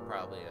writer, I would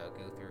probably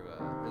go through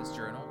his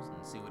journals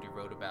and see what he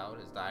wrote about,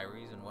 his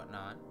diaries and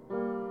whatnot.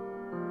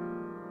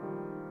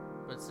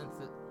 But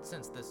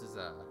since this is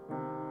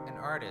an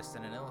artist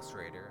and an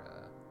illustrator,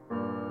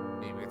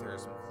 maybe there are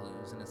some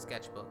clues in his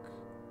sketchbook.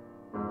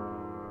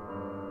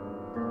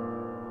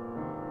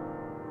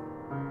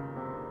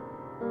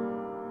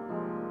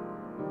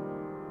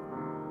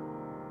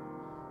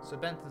 So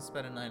Benson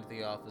spent a night at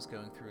the office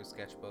going through his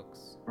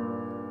sketchbooks.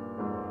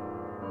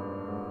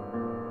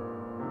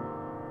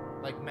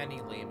 Like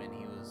many laymen,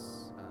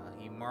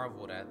 he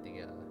marveled at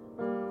the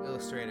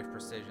illustrative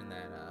precision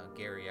that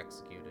Gary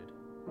executed.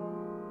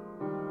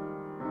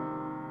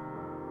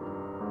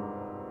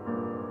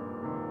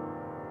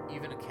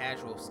 Even a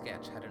casual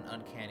sketch had an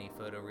uncanny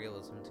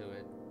photorealism to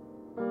it.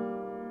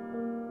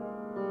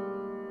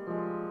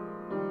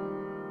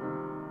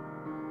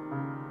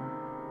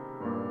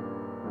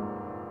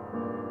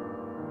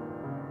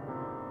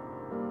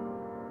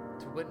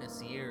 To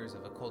witness years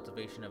of a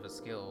cultivation of a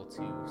skill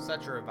to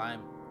such a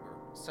refinement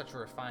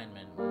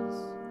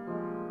was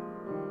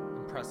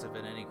impressive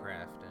in any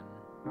craft, and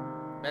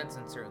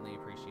Benson certainly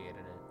appreciated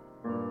it.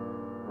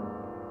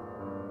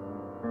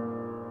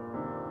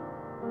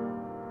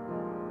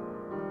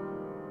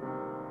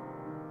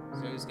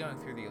 So he was going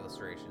through the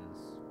illustrations.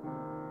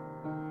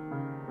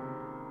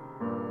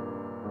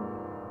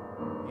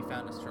 He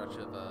found a stretch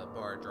of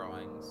bar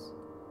drawings.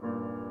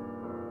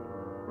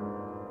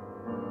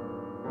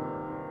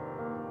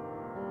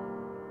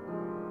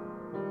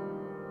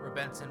 Where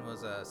Benson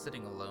was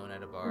sitting alone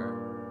at a bar,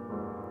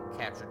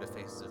 captured the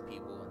faces of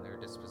people and their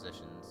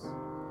dispositions.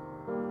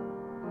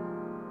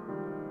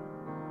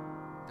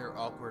 Their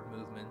awkward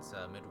movements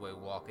midway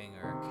walking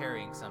or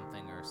carrying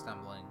something or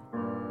stumbling.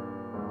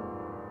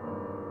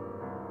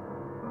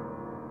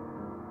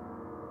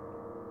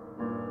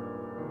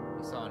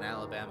 He saw an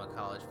Alabama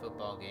college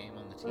football game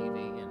on the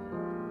TV and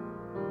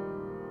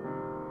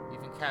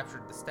even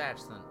captured the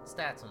stats on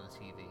the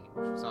TV,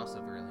 which was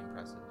also really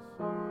impressive.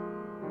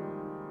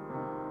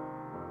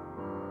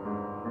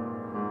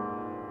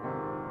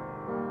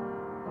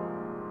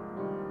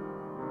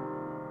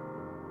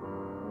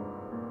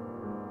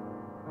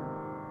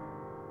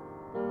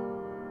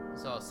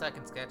 Saw a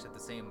second sketch at the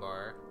same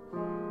bar.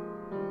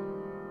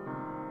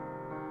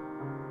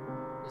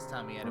 This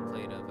time he had a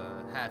plate of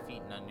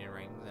half-eaten onion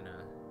rings and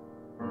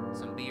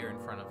some beer in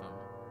front of him.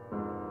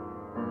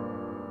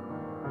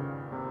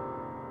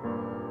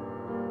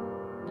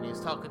 And he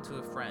was talking to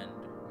a friend,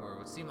 or it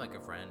would seem like a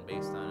friend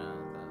based on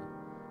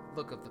the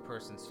look of the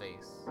person's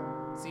face.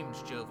 It seemed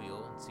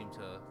jovial and seemed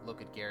to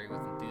look at Gary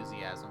with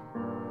enthusiasm,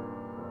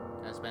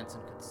 as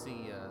Benson could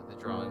see the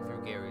drawing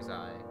through Gary's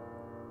eye.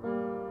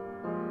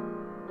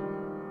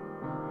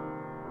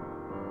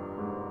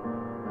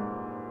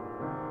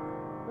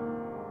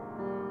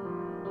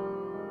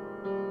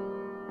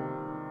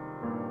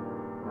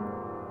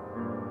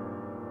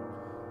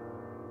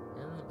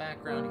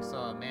 He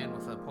saw a man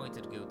with a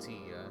pointed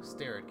goatee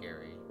stare at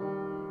Gary.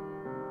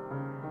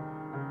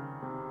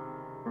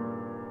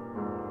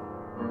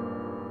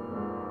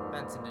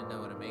 Benson didn't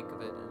know what to make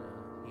of it,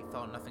 and he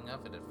thought nothing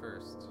of it at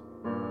first.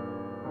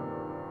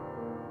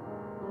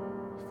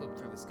 He flipped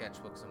through the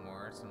sketchbook some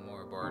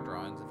more bar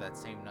drawings of that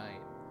same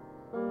night.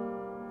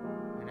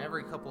 And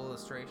every couple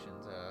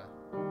illustrations,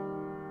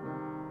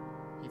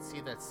 he'd see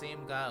that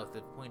same guy with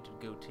the pointed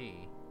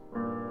goatee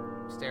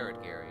stare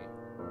at Gary.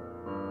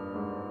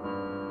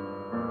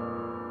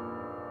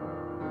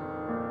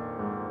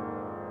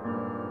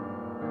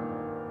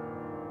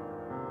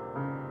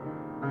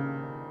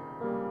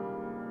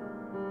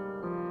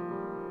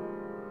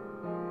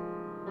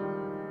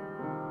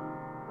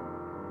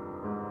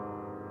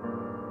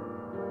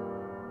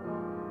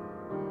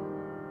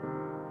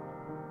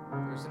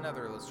 There's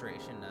another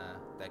illustration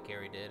that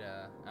Gary did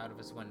out of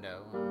his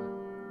window.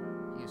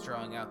 He was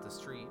drawing out the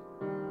street.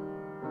 There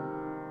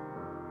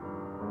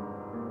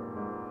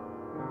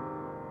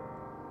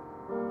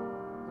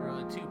were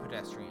only two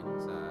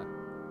pedestrians.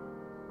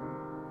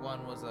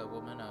 One was a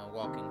woman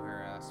walking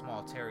her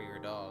small terrier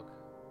dog.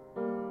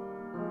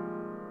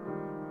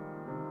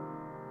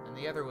 And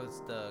the other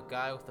was the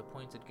guy with the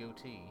pointed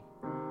goatee,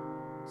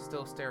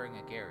 still staring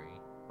at Gary.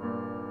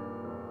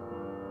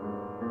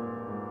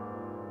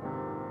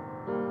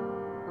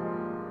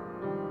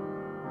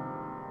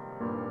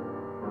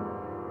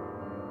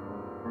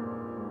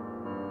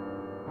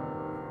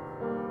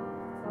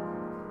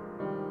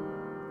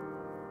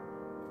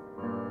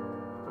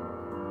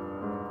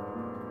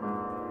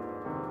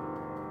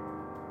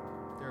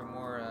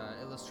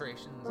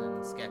 Illustrations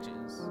and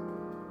sketches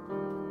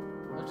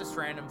of just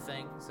random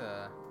things,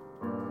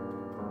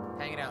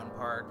 hanging out in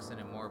parks and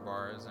in more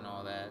bars and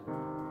all that,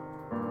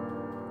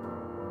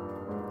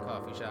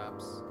 coffee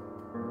shops.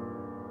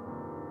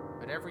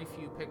 But every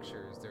few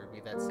pictures there would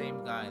be that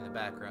same guy in the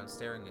background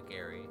staring at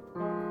Gary.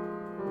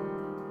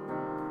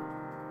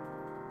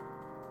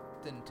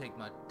 Didn't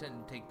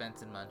take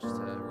Benson much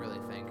to really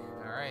think,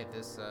 all right,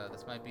 this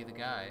might be the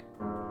guy.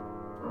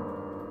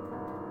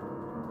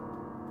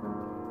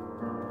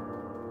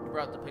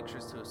 brought the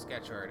pictures to a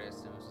sketch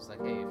artist and was just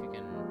like, hey, if you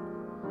can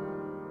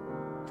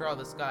draw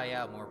this guy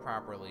out more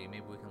properly,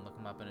 maybe we can look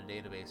him up in a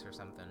database or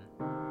something.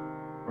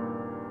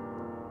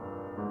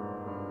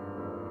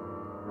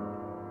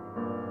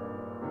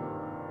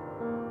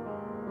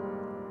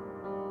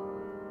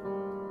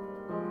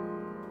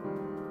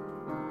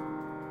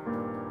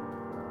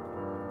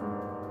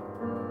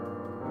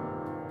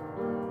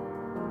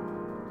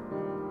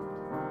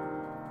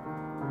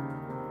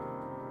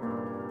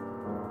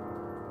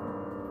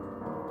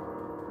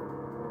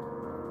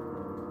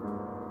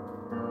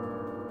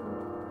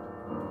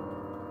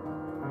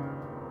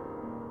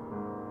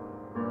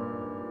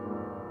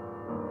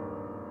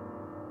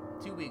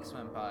 2 weeks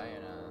went by,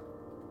 and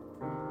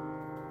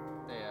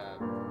they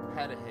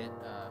had to hit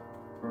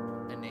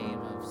a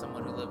name of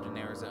someone who lived in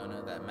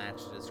Arizona that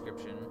matched the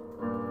description.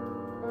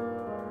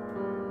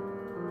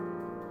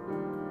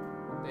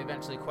 They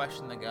eventually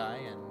questioned the guy,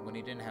 and when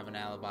he didn't have an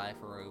alibi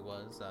for where he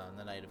was on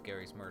the night of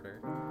Gary's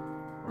murder,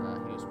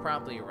 he was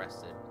promptly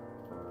arrested.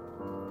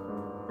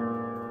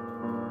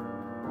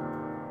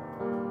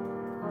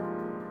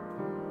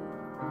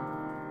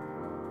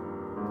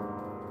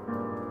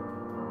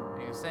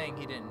 And he was saying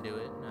he didn't do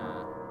it,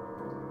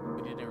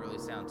 but it didn't really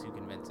sound too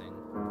convincing.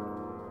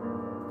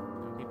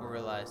 And people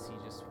realized he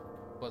just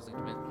wasn't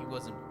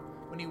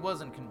when he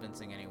wasn't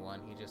convincing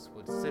anyone, he just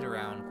would sit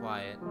around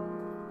quiet,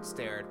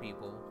 stare at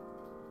people,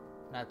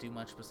 not do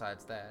much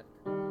besides that.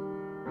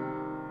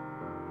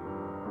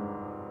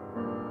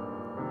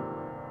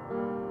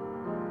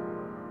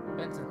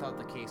 Benson thought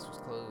the case was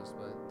closed,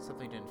 but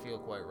something didn't feel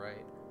quite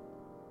right.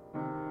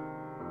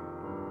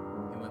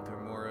 He went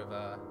through more of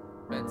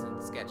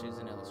Benson's sketches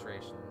and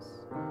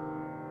illustrations.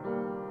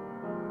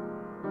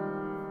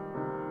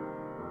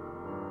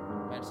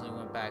 Eventually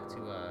went back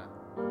to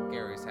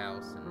Gary's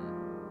house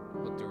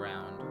and looked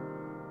around.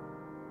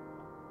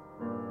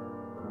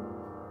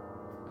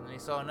 And then he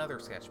saw another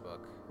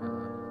sketchbook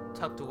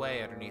tucked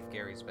away underneath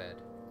Gary's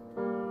bed.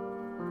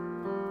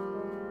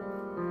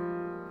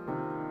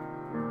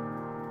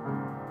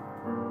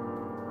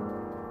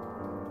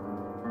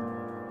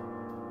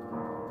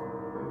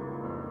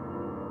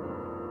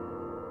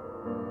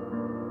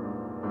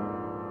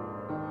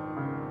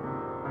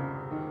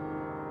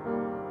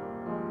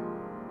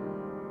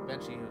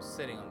 Eventually he was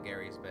sitting on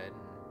Gary's bed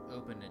and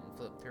opened it and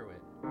flipped through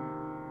it.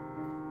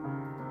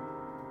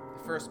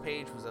 The first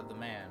page was of the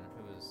man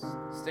who was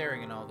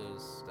staring in all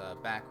those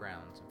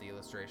backgrounds of the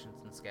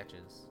illustrations and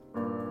sketches.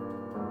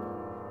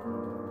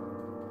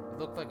 It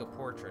looked like a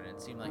portrait, and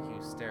it seemed like he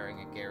was staring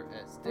at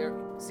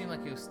seemed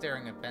like he was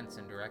staring at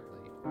Benson directly.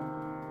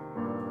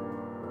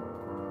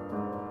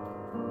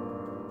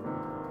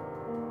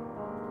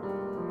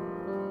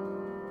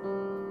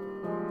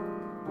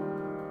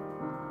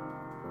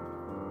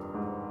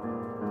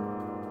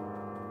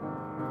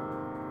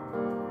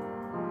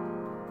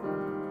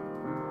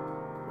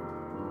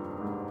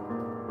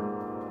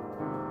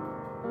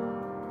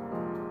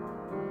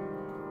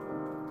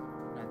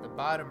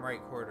 Bottom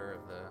right corner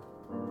of the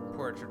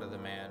portrait of the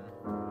man,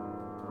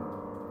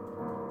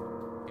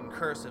 in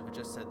cursive, it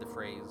just said the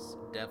phrase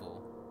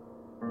devil.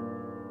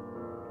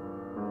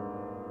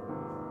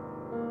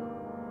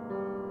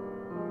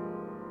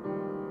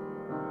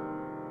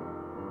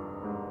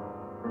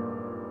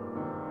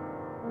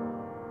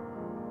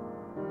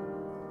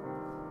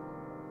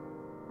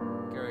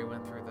 Gary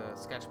went through the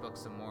sketchbook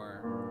some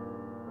more,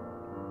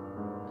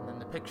 and then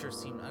the picture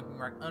seemed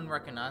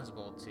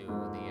unrecognizable to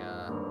the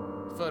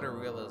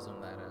photorealism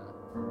that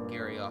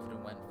Gary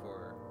often went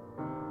for.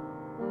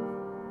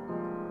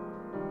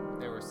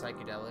 They were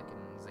psychedelic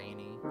and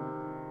zany.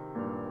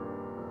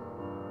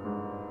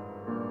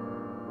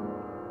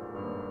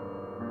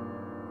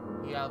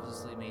 He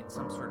obviously made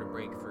some sort of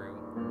breakthrough.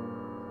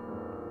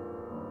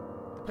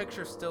 The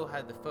picture still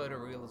had the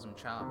photorealism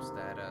chops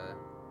that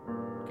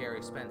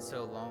Gary spent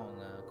so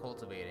long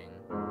cultivating.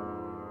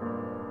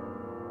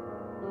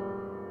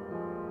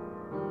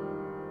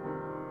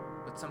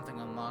 But something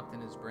unlocked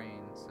in his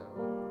brain, so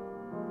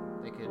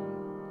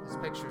his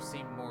pictures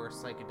seemed more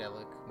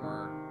psychedelic,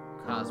 more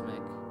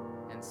cosmic,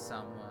 and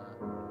some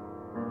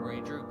where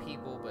he drew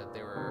people, but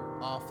they were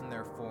off in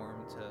their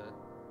form to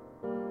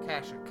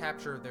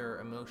capture their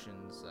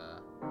emotions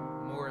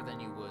more than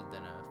you would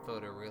than a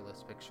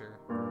photorealist picture.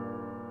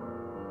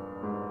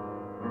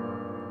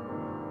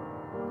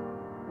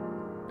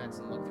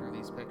 Benson looked through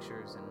these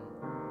pictures,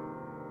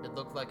 and it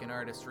looked like an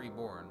artist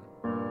reborn.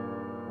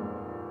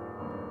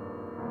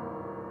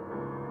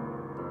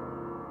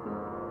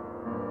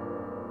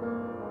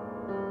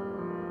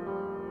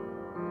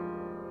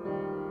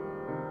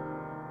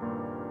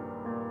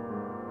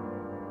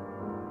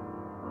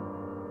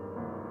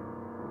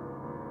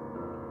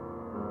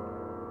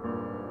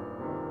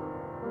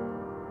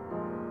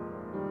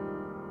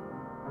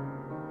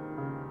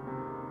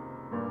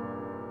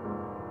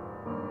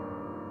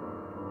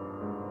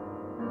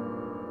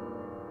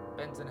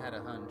 Benson had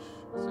a hunch,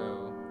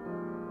 so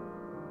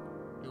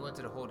he went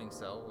to the holding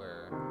cell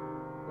where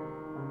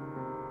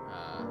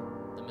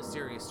the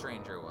mysterious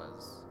stranger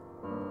was.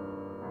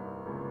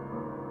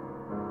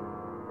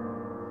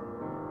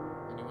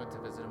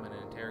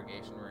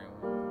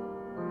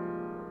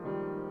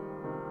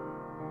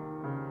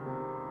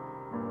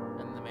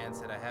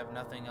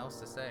 nothing else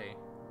to say.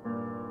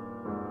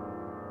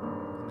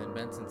 And then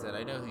Benson said,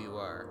 "I know who you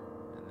are."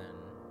 And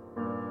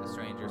then the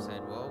stranger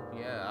said, "Well,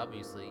 yeah,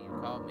 obviously you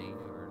called me,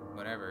 or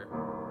whatever."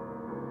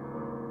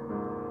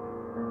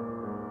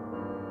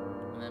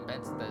 And then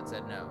Benson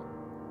said, "No.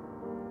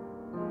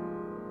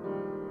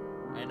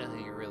 I know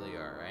who you really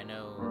are. I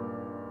know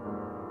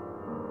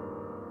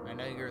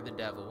you're the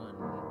devil, and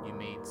you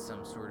made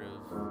some sort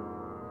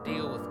of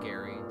deal with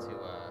Gary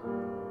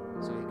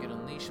so he could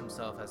unleash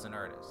himself as an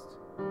artist."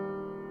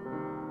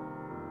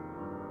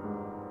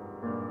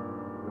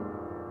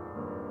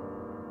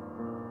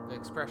 The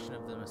expression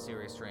of the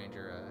mysterious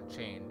stranger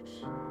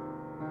changed.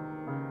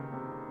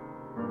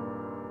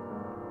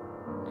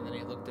 And then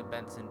he looked at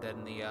Benson dead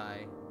in the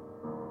eye,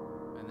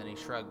 and then he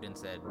shrugged and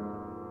said,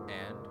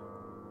 "And?"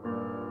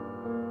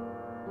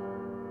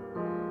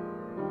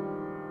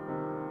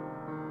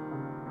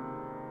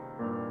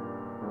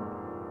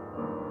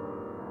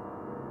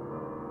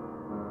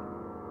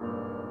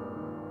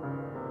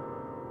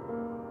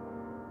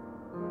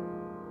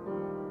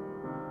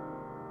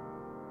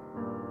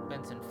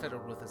 Benson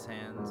fiddled with his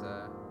hands,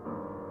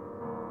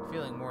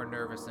 feeling more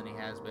nervous than he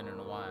has been in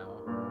a while.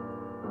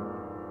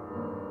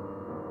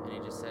 And he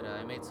just said,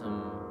 "I made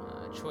some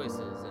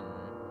choices in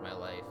my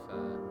life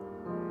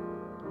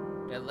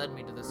that led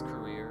me to this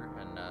career,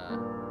 and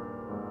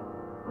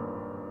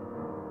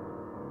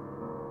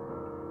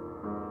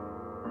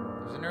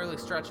there's an early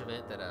stretch of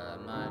it that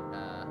I'm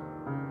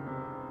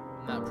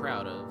not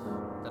proud of,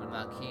 that I'm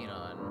not keen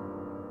on."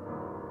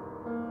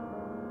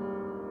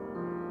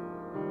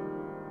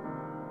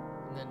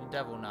 And then the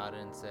devil nodded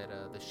and said,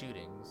 "The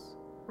shootings."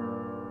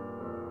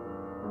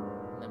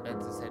 And then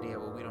Benson said, "Yeah,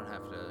 well, we don't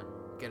have to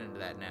get into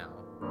that now,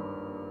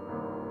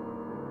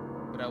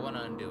 but I want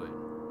to undo it.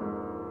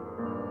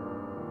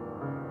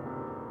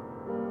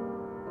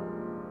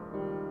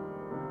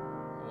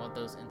 I want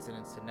those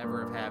incidents to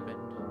never have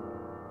happened,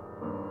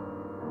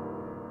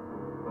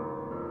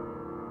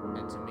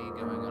 and to me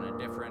going on a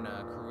different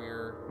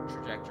career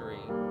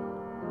trajectory,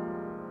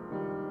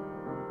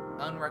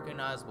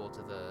 unrecognizable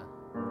to the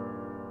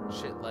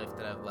shit life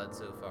that I've led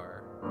so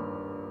far."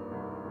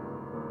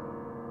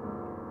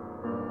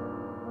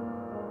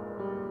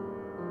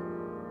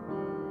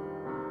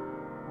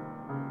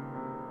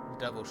 The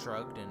devil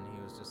shrugged, and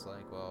he was just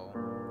like, "Well,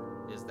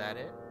 is that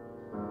it?"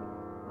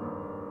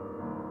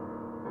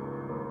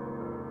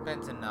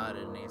 Benson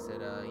nodded, and he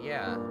said,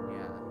 yeah,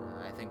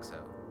 I think so."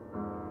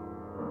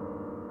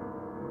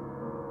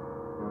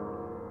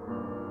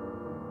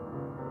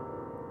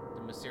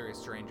 The mysterious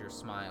stranger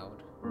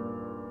smiled,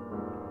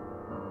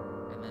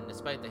 and then,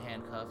 despite the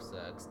handcuffs,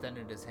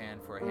 extended his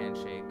hand for a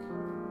handshake.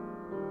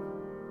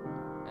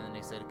 And then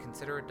he said,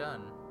 "Consider it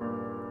done."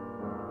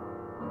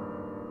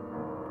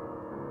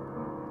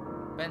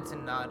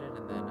 Benson nodded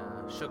and then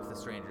shook the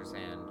stranger's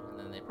hand, and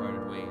then they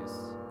parted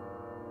ways.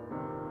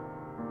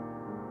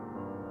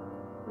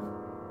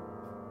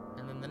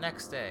 And then the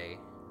next day,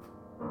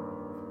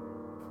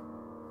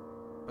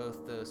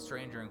 both the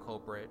stranger and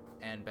culprit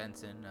and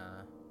Benson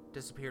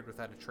disappeared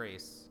without a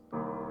trace,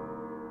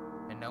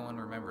 and no one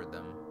remembered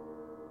them.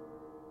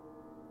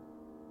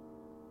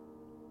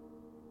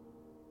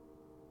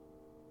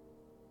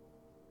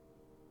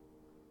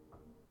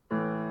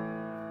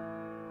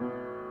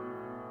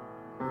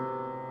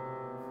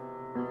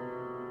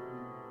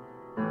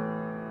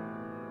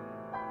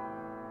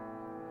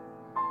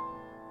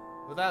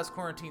 Well, that was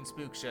Quarantine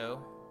Spook Show.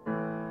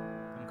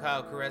 I'm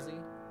Kyle Carezzi.